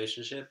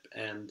relationship,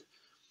 and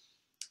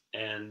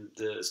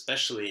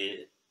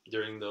especially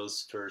during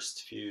those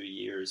first few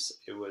years,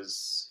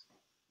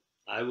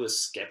 I was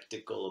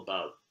skeptical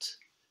about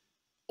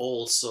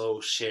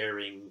also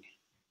sharing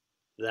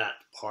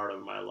that part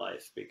of my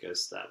life,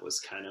 because that was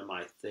kind of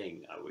my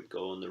thing. I would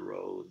go on the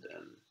road,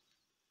 and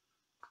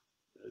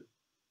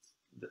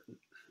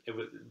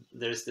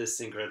there's this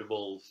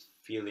incredible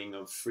feeling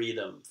of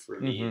freedom for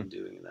me in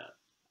doing that.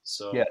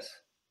 So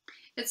Yes.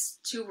 it's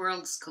two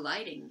worlds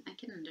colliding. I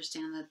can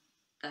understand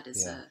that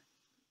is a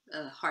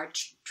hard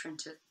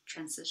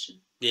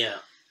transition. Yeah.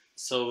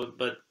 So,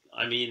 but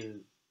I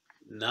mean,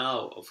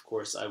 now, of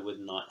course, I would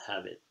not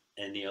have it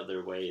any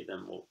other way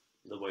than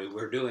the way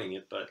we're doing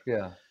it. But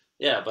but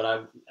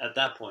at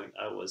that point,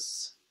 I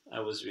was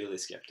really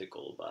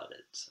skeptical about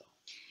it. So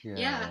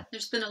Yeah,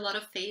 there's been a lot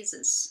of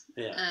phases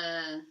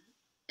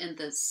in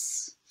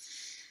this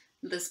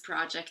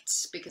project,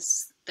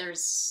 because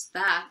there's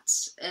that,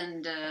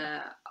 and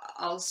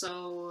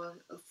also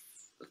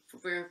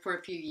for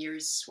a few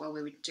years while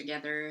we were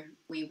together,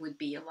 we would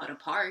be a lot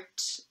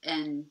apart,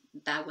 and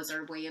that was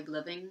our way of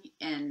living.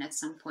 And at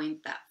some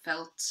point, that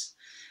felt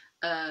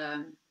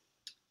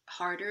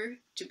harder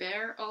to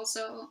bear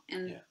also.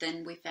 And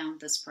then we found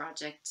this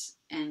project,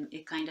 and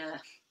it kind of,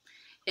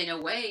 in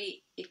a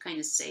way, it kind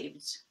of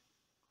saved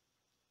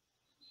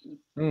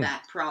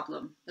that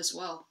problem as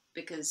well,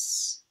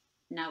 because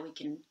now we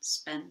can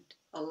spend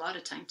a lot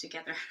of time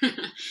together.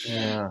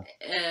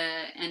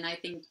 And I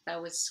think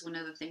that was one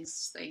of the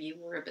things that you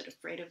were a bit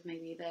afraid of,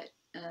 maybe, that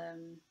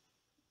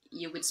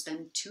you would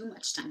spend too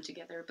much time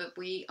together. But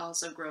we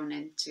also grown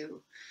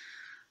into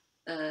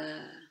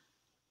a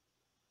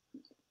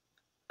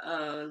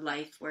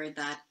life where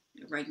that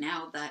right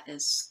now, that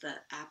is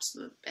the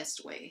absolute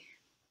best way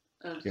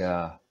of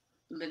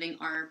living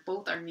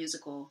both our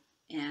musical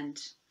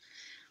and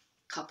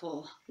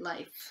couple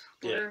life.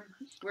 We're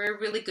a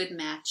really good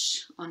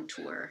match on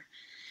tour.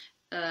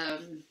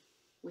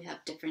 We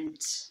have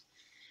different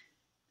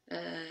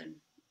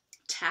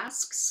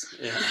tasks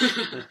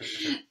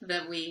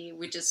that we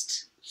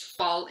just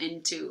fall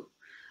into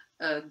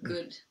a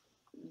good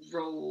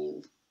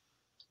role.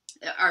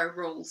 Our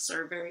roles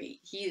are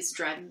he is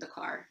driving the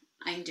car,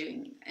 I'm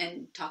doing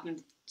and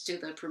talking to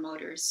the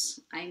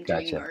promoters, I'm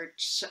doing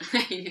merch.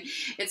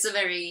 It's a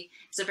very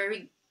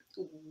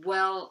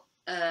well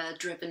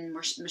driven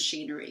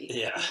machinery.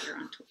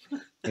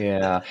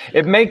 Yeah,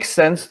 it makes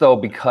sense though,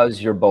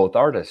 because you're both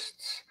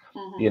artists.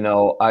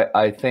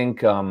 I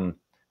think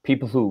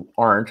people who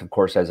aren't, of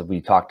course, as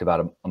we talked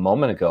about a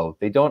moment ago,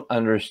 they don't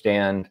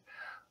understand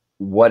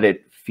what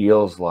it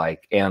feels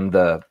like, and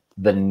the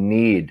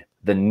need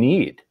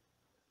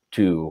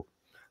to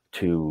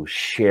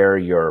share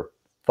your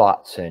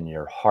thoughts and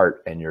your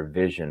heart and your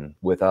vision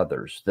with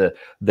others, the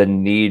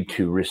need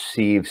to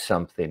receive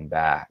something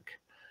back.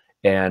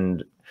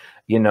 And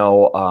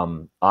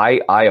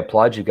I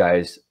applaud you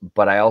guys,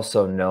 but I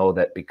also know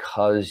that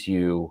because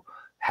you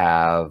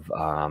have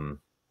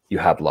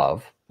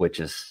love, which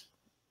is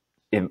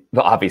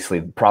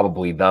obviously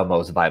probably the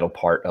most vital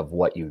part of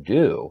what you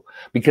do,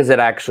 because it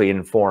actually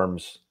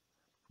informs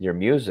your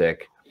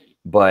music,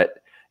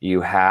 but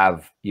you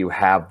have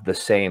the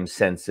same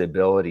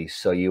sensibility,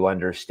 so you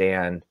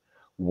understand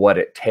what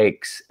it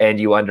takes, and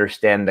you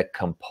understand the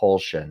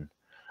compulsion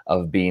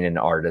of being an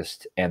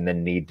artist, and the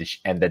need to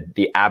and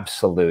the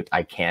absolute,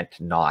 I can't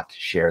not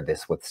share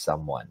this with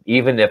someone,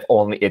 even if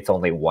it's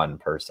only one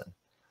person.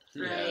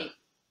 Right.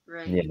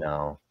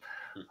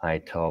 I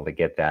totally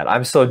get that.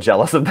 I'm so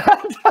jealous of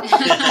that.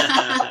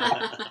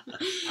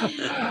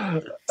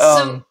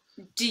 So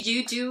do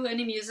you do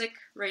any music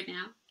right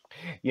now?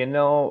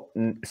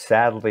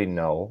 Sadly,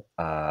 no.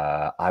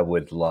 I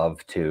would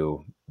love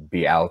to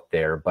be out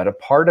there, but a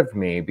part of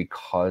me,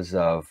 because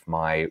of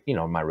my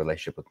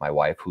relationship with my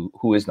wife,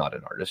 who is not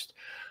an artist,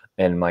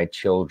 and my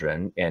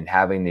children, and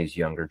having these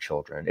younger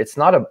children, it's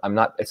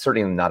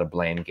certainly not a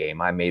blame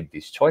game. I made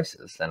these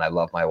choices, and I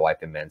love my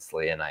wife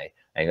immensely, and I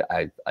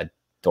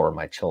adore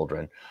my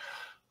children,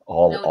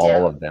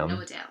 all of them.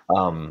 No doubt.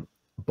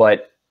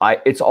 but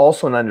it's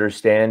also an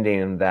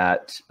understanding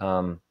that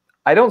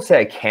I don't say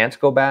I can't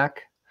go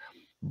back,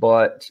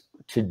 but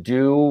to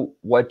do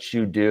what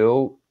you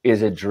do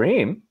is a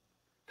dream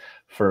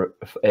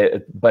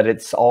but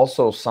it's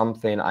also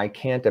something I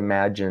can't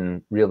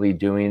imagine really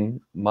doing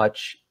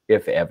much,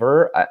 if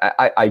ever.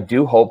 I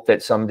do hope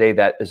that someday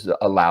that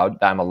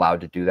I'm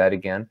allowed to do that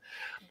again.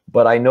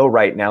 But I know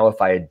right now,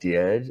 if I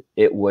did,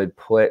 it would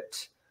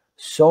put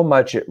so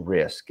much at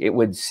risk. It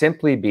would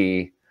simply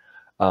be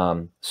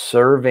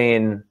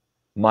serving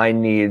my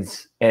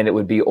needs, and it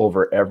would be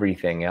over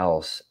everything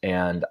else.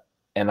 And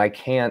I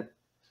can't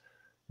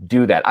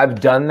do that.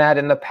 I've done that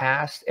in the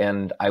past,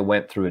 and I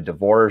went through a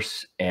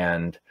divorce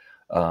and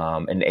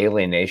an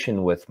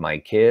alienation with my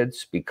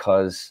kids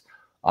because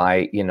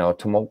I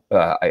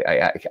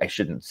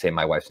shouldn't say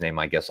my wife's name,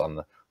 I guess, on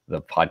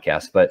the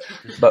podcast, but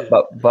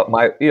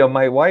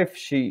my wife,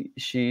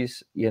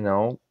 she's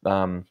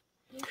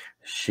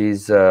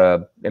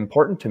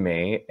important to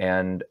me,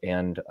 and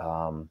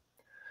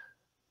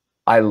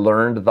I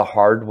learned the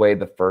hard way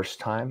the first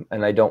time,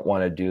 and I don't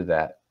want to do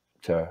that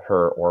to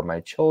her or my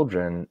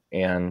children,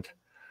 or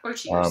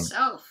to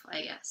yourself,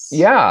 I guess.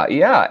 Yeah,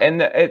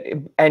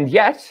 and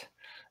yet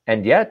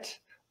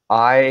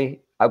I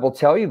will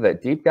tell you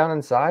that deep down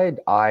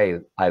inside,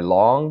 I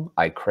long,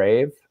 I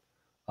crave,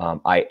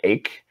 I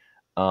ache,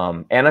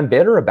 and I'm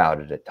bitter about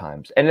it at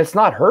times. And it's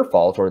not her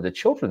fault or the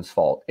children's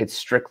fault. It's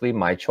strictly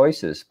my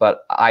choices.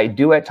 But I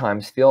do at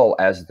times feel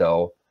as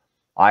though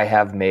I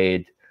have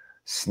made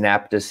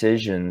snap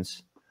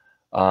decisions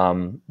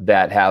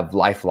that have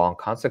lifelong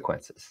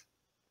consequences.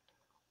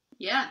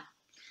 Yeah,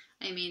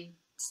 I mean,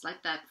 it's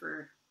like that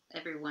for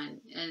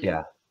everyone. And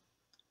yeah,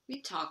 we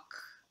talk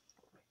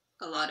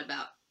a lot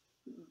about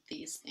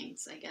these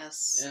things, I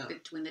guess,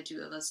 between the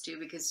two of us too,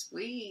 because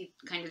we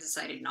kind of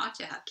decided not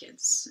to have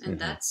kids. And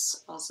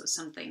that's also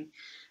something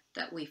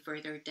that we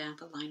further down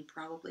the line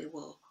probably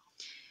will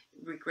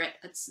regret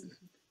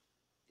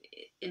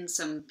in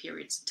some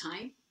periods of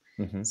time.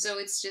 So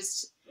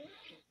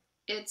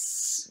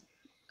it's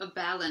a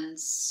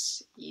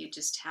balance. You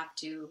just have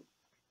to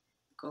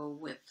go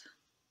with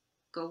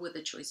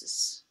the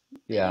choices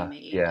that you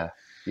made.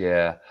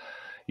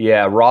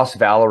 Yeah. Ross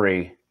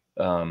Valerie,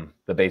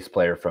 the bass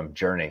player from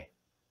Journey,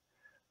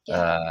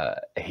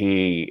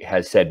 he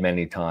has said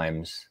many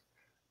times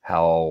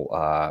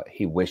how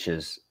he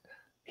wishes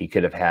he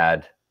could have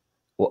had,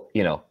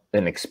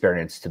 an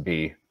experience to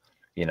be,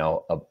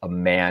 a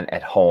man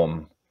at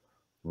home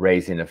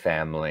raising a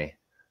family,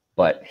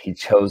 but he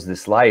chose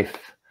this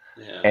life.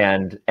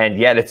 And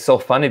yet it's so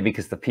funny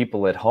because the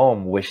people at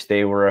home wish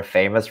they were a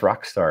famous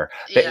rock star.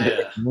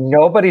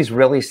 Nobody's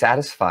really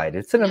satisfied.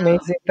 It's an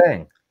amazing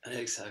thing.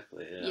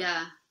 Exactly.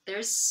 Yeah.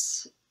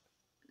 There's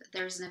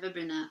never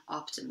been an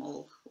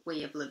optimal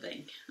way of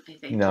living. I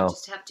think you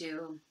just have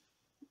to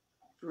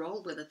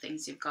roll with the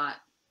things you've got.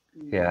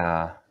 Make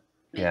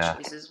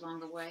choices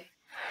along the way.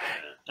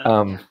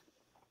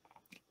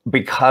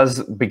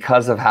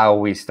 Because of how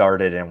we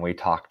started, and we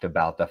talked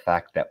about the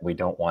fact that we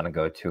don't want to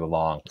go too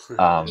long.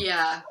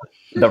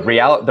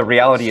 The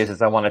reality is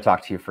I want to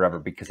talk to you forever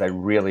because I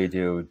really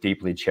do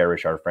deeply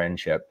cherish our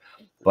friendship.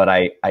 But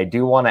I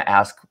do want to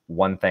ask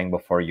one thing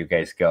before you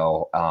guys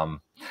go.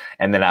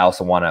 And then I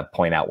also want to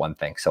point out one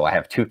thing. So I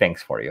have two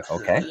things for you.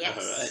 Okay. Yes.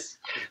 All right.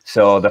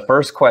 So the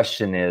first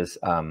question is,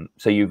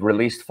 so you've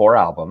released 4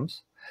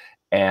 albums.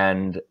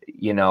 And,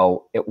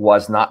 it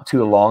was not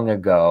too long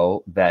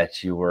ago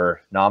that you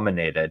were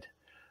nominated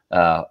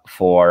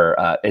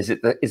for, is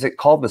it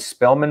called the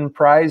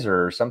Spellemannprisen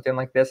or something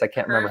like this? I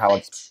can't remember how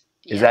it's,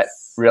 is that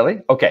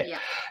really? Okay. Yeah.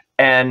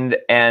 And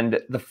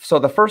so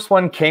the first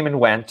one came and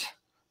went.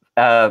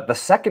 The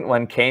second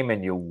one came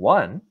and you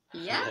won.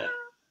 Yeah.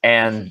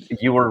 And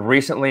you were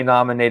recently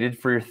nominated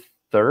for your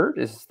 3rd.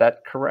 Is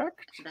that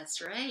correct?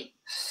 That's right.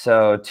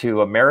 So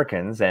to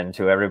Americans and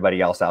to everybody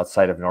else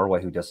outside of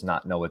Norway who does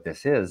not know what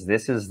this is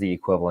the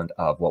equivalent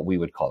of what we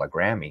would call a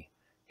Grammy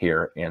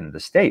here in the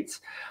States.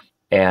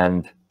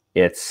 And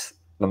it's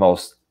the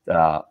most,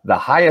 the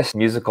highest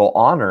musical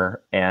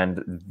honor.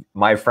 And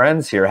my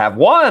friends here have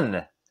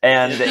won.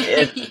 And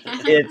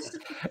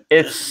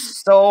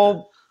it's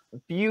so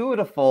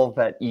beautiful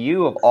that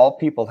you, of all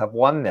people, have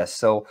won this.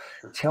 So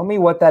tell me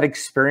what that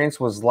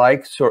experience was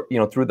like, so,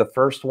 through the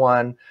first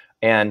one,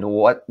 and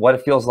what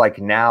it feels like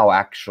now,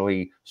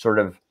 actually sort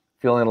of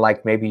feeling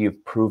like maybe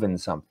you've proven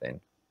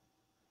something.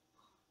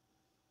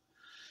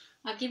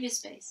 I'll give you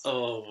space.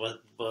 Oh,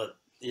 but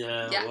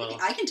yeah. Well,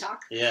 I can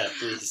talk. Yeah,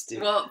 please do.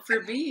 Well,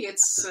 for me,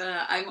 it's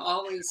I'm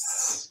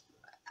always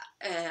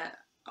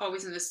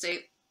in a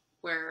state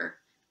where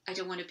I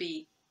don't want to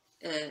be.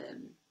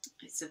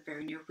 It's a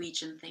very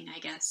Norwegian thing, I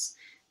guess.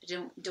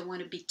 I don't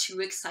want to be too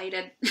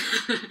excited.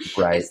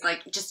 Right. It's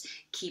like just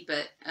keep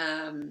it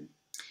in.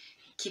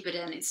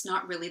 It's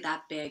not really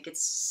that big.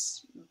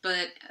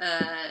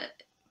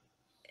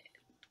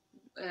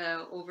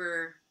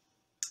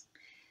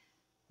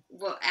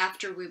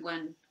 After we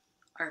won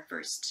our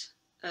first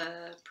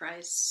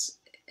prize,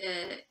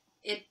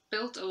 it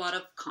built a lot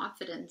of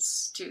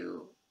confidence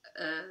to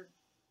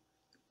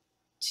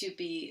to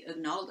be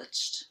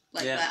acknowledged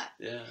like yeah, that.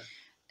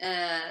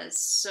 yeah,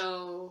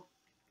 So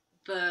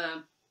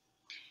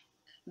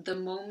the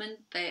moment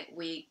that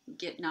we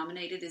get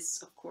nominated is,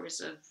 of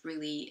course, a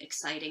really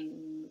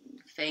exciting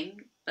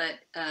thing, but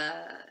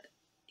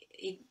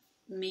it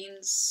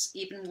means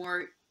even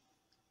more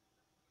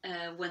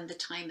when the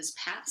time has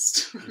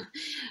passed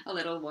a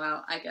little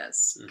while, I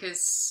guess,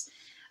 because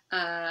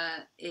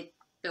it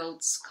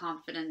builds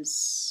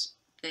confidence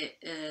that,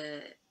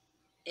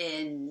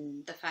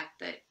 in the fact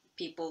that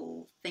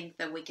people think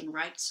that we can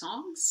write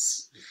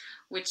songs,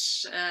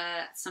 which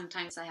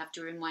sometimes I have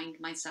to remind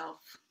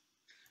myself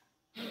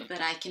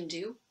that I can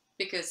do,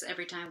 because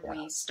every time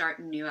we start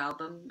a new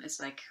album, it's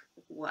like,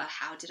 well,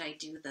 how did I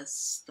do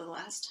this the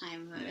last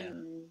time?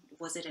 And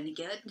was it any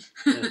good?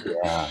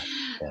 Yeah.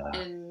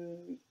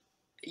 And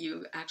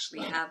you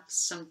actually have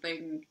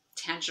something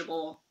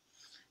tangible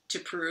to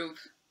prove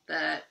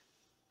that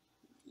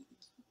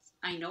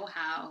I know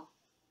how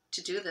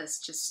to do this,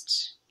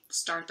 just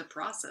start the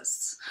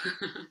process.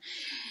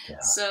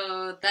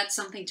 So that's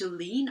something to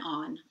lean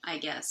on, I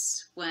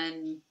guess,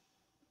 when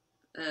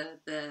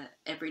the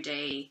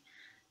everyday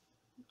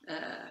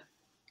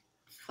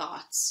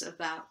thoughts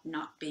about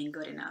not being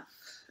good enough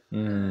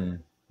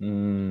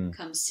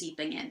come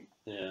seeping in.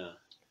 yeah.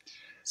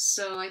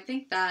 So I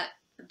think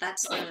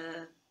that's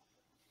the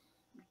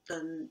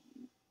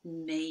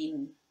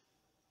main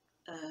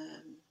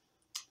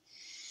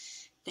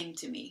thing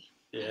to me.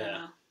 I don't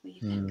know. What do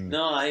you think?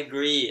 No, I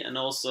agree, and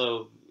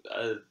also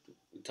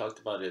we talked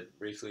about it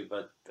briefly,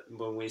 but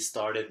when we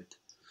started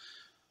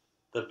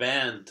the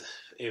band,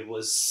 it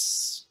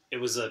was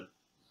a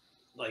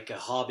like a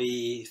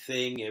hobby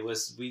thing. It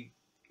was we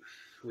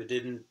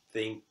didn't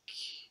think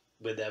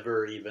we'd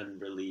ever even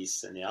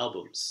release any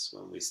albums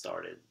when we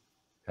started.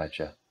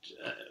 Gotcha.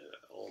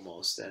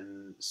 Almost,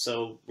 and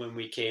so when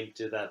we came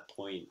to that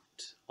point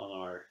on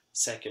our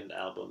second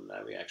album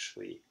that we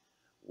actually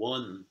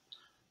won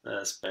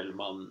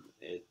Spellemann,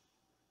 it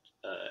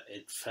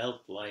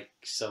felt like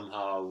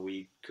somehow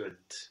we could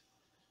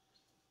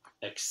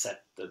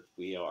accept that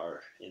we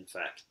are in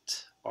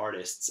fact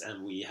artists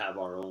and we have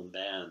our own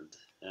band.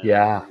 And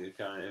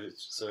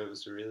it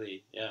was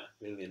really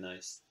really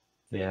nice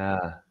thing.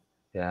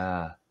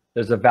 Yeah.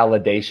 There's a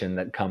validation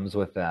that comes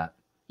with that.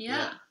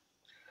 Yeah.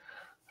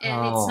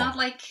 And it's not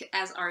like,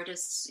 as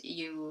artists,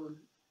 you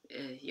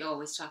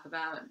always talk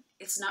about,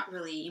 it's not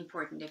really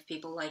important if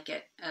people like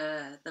it.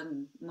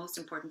 The most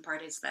important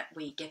part is that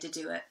we get to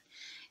do it.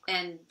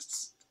 And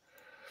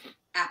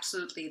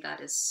absolutely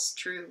that is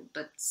true,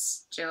 but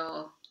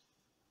still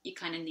you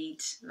kind of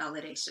need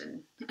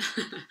validation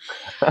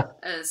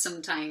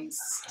sometimes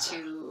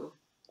to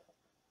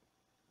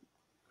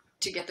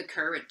get the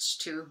courage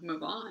to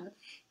move on.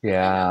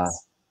 Yeah.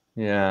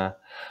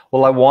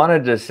 Well, I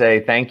wanted to say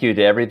thank you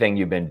to everything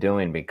you've been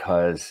doing,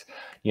 because,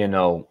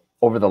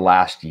 over the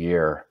last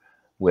year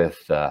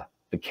with the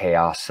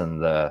chaos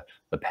and the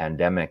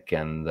pandemic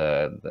and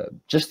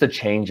just the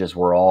changes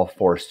we're all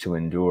forced to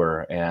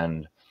endure,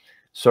 and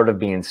sort of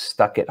being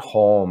stuck at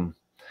home,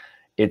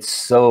 it's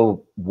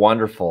so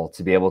wonderful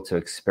to be able to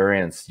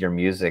experience your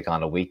music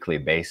on a weekly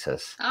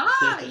basis.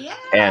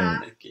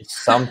 And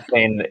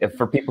something,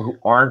 for people who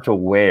aren't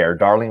aware,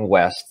 Darling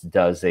West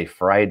does a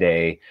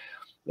Friday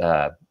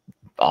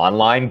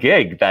online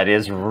gig that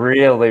is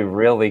really,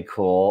 really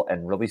cool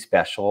and really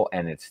special,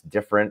 and it's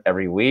different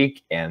every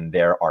week, and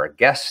there are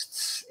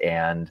guests,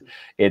 and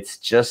it's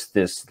just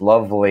this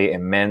lovely,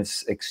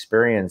 immense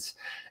experience.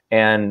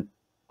 And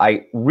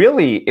I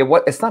really,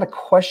 it's not a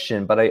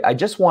question, but I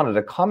just wanted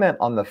to comment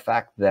on the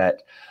fact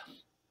that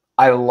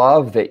I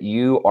love that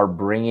you are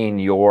bringing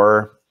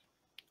your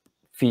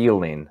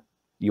feeling,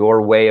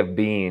 your way of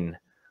being,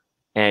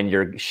 and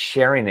you're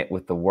sharing it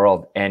with the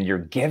world, and you're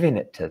giving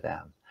it to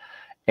them.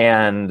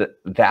 And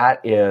that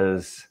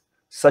is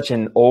such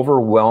an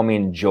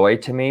overwhelming joy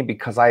to me,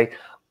 because I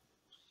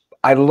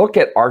look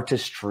at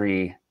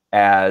artistry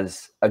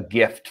as a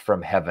gift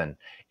from heaven.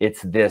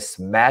 It's this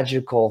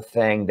magical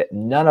thing that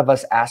none of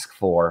us ask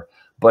for,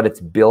 but it's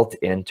built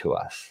into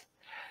us.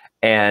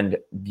 And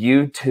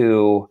you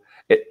two,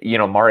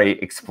 Mari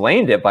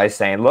explained it by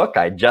saying, look,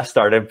 I just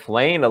started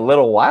playing a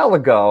little while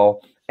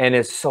ago, and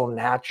it's so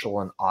natural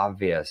and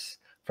obvious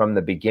from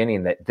the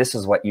beginning that this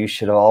is what you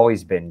should have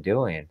always been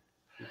doing.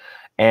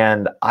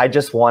 And I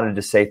just wanted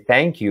to say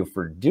thank you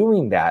for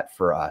doing that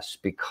for us,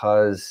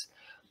 because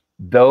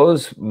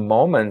those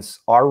moments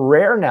are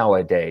rare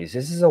nowadays.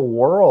 This is a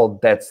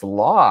world that's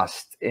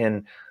lost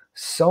in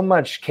so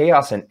much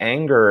chaos and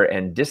anger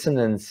and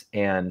dissonance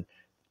and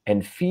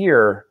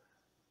fear.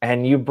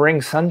 And you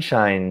bring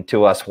sunshine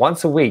to us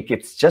once a week.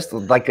 It's just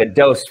like a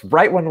dose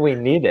right when we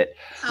need it.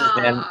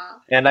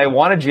 And I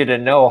wanted you to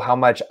know how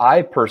much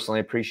I personally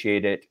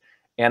appreciate it.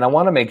 And I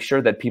want to make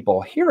sure that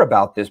people hear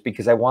about this,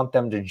 because I want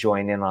them to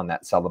join in on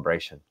that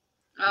celebration.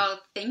 Oh,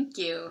 thank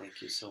you.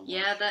 Thank you so much.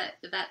 Yeah,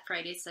 that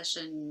Friday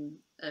session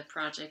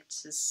project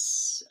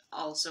has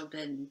also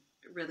been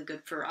really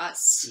good for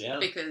us. Yeah.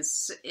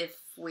 Because if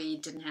we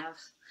didn't have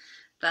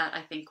that,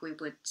 I think we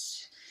would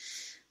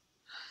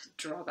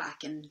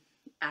drawback and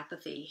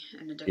apathy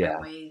in a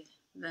different way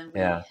than we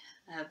have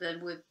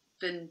been. We've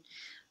been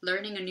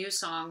learning a new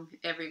song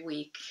every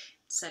week,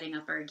 setting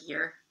up our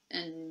gear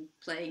and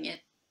playing it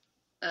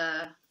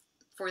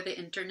for the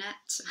internet.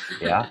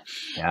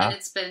 And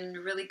it's been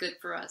really good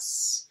for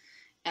us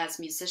as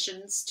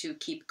musicians to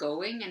keep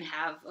going and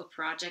have a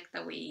project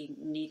that we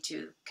need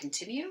to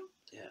continue.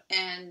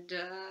 And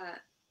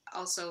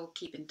also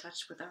keep in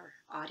touch with our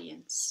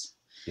audience.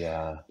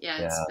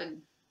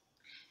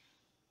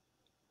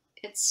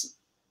 It's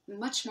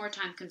much more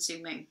time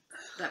consuming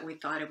than we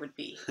thought it would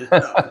be.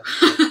 A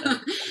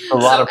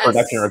lot of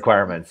production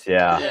requirements.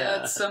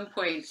 At some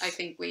point, I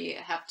think we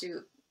have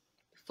to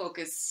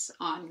focus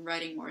on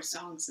writing more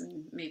songs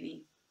and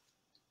maybe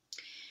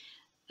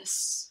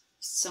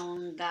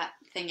zone that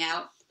thing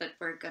out, but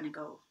we're going to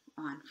go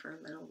on for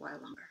a little while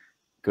longer.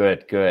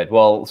 Good.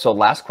 Well, so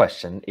last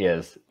question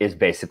is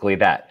basically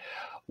that.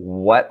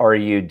 What are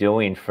you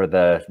doing for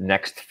the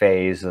next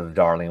phase of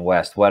Darling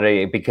West?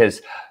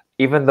 Because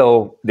even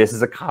though this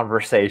is a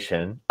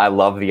conversation, I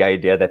love the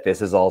idea that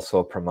this is also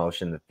a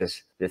promotion, that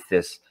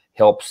this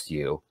helps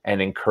you and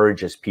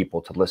encourages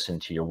people to listen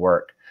to your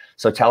work.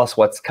 So tell us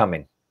what's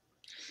coming.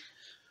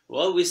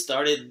 Well, we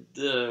started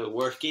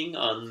working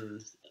on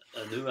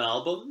a new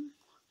album.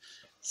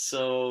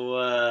 So,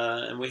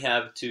 and we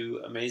have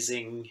 2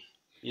 amazing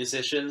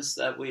musicians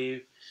that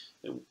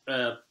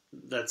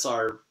that's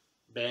our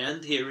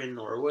band here in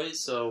Norway.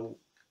 So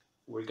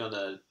we're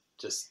gonna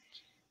just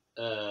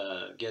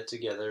get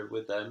together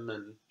with them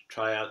and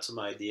try out some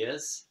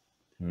ideas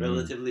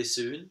relatively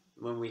soon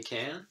when we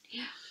can.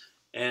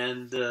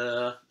 And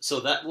so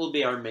that will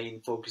be our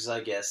main focus,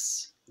 I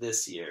guess,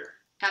 this year.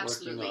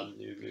 Absolutely. Working on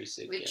new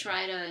music. We've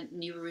tried a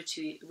new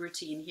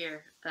routine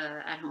here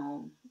at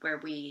home where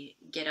we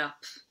get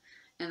up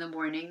in the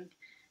morning,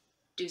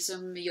 do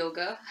some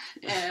yoga,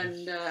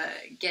 and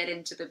get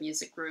into the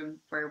music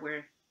room where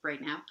we're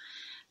right now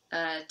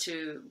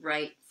to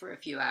write for a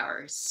few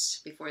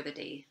hours before the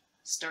day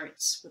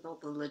starts, with all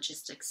the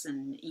logistics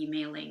and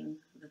emailing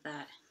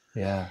that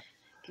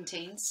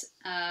contains.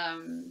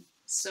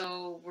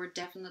 So we're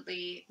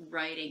definitely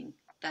writing.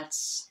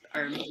 That's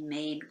our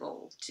main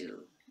goal,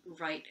 to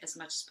write as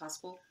much as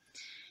possible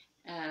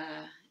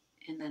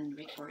and then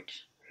record.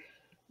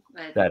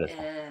 But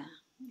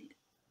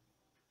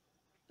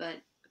but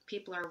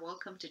people are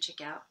welcome to check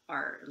out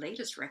our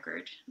latest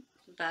record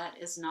that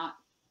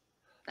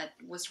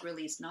was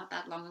released not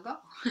that long ago.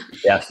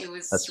 Yes, it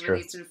was that's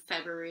released true. in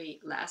February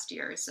last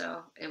year,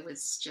 so it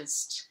was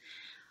just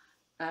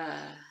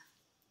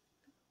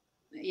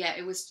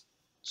it was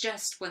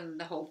just when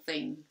the whole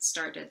thing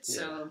started,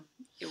 so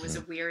it was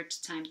a weird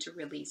time to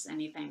release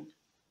anything.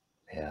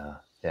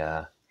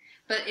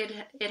 But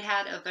it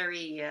had a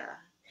very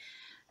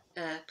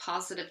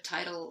positive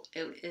title.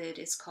 It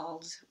is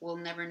called "We'll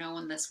Never Know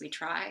Unless We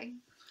Try."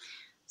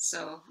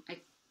 So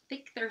I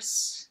think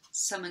there's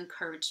some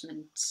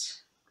encouragement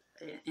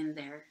in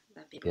there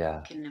that people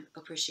can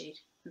appreciate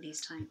in these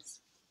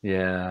times.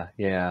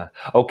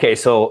 Okay,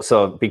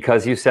 so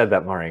because you said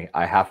that, Mari,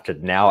 I have to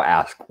now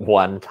ask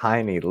one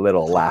tiny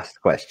little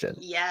last question.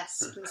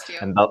 Yes, please do.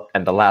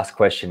 And the last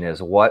question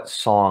is, what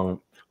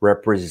song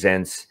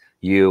represents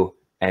you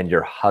and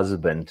your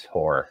husband,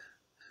 Tor?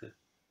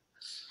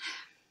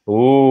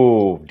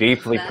 Ooh,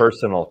 deeply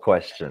personal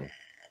question.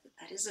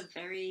 That is a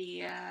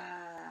very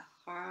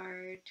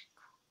hard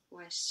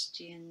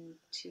question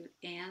to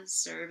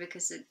answer,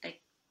 because I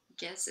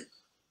guess it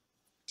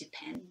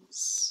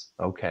depends.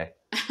 Okay.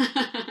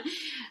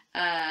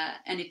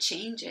 And it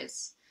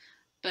changes,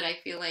 but I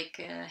feel like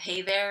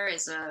 "Hey There"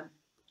 is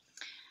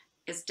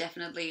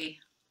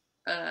definitely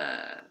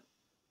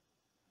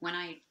when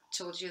I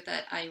told you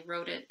that I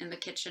wrote it in the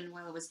kitchen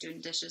while I was doing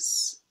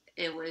dishes,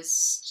 it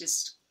was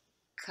just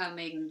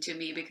coming to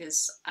me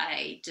because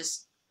I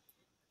just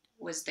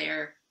was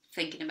there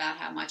thinking about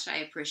how much I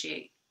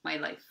appreciate my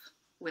life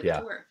with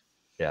Tor.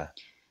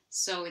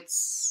 So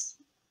it's,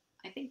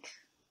 I think,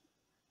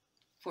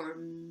 for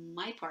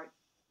my part,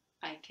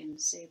 I can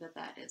say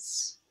that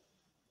is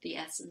the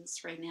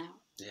essence right now.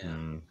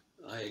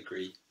 I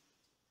agree.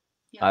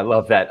 I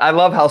love that. I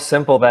love how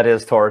simple that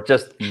is, Tor.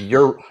 Just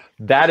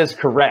that is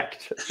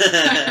correct.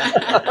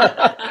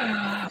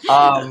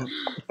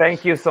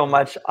 Thank you so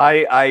much.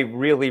 I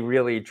really,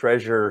 really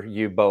treasure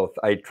you both.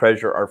 I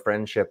treasure our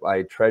friendship.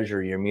 I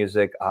treasure your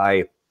music.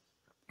 I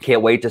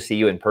can't wait to see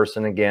you in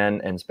person again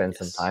and spend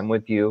some time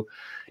with you.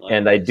 Likewise.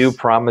 And I do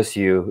promise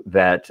you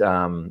that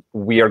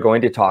we are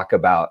going to talk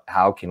about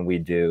how can we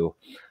do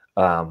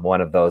one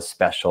of those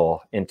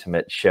special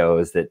intimate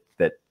shows that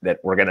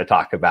we're going to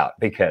talk about,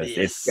 because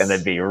it's going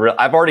to be real.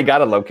 I've already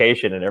got a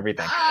location and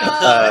everything.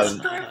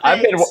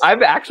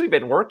 I've actually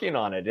been working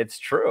on it. It's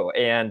true.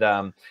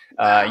 And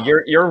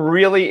you're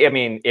really, I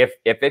mean, if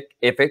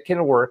it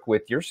can work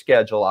with your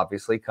schedule,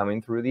 obviously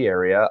coming through the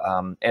area,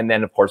 and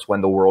then of course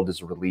when the world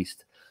is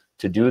released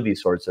to do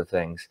these sorts of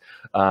things,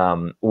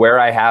 where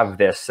I have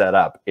this set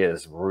up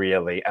is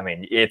really, I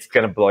mean, it's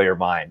going to blow your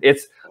mind.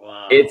 It's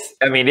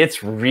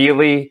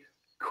really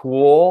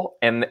cool,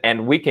 and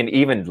we can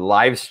even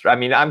live stream. I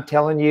mean, I'm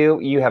telling you,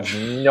 you have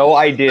no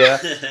idea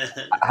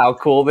how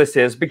cool this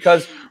is,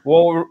 because,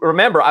 well,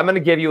 remember, I'm going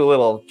to give you a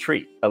little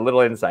treat, a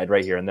little inside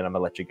right here, and then I'm going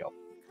to let you go.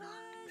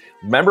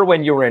 Remember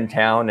when you were in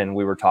town and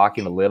we were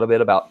talking a little bit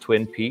about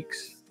Twin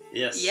Peaks?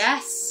 Yes.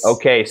 Yes.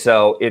 Okay,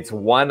 so it's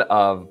one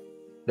of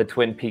the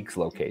Twin Peaks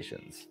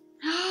locations.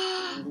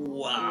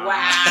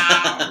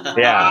 Wow.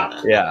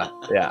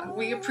 Yeah.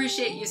 We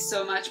appreciate you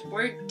so much.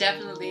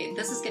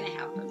 This is gonna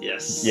happen.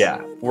 Yes. Yeah,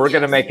 we're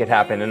gonna make it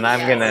happen, and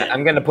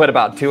I'm gonna put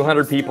about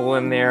 200 people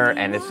in there,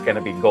 and it's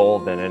gonna be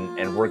golden,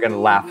 and we're gonna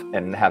laugh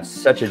and have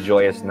such a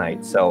joyous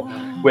night. So,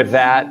 with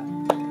that,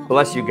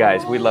 bless you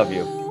guys. We love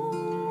you.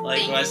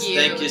 Likewise,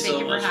 thank you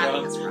so much,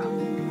 Rob.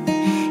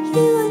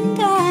 You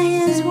and I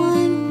as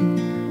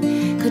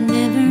one could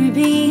never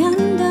be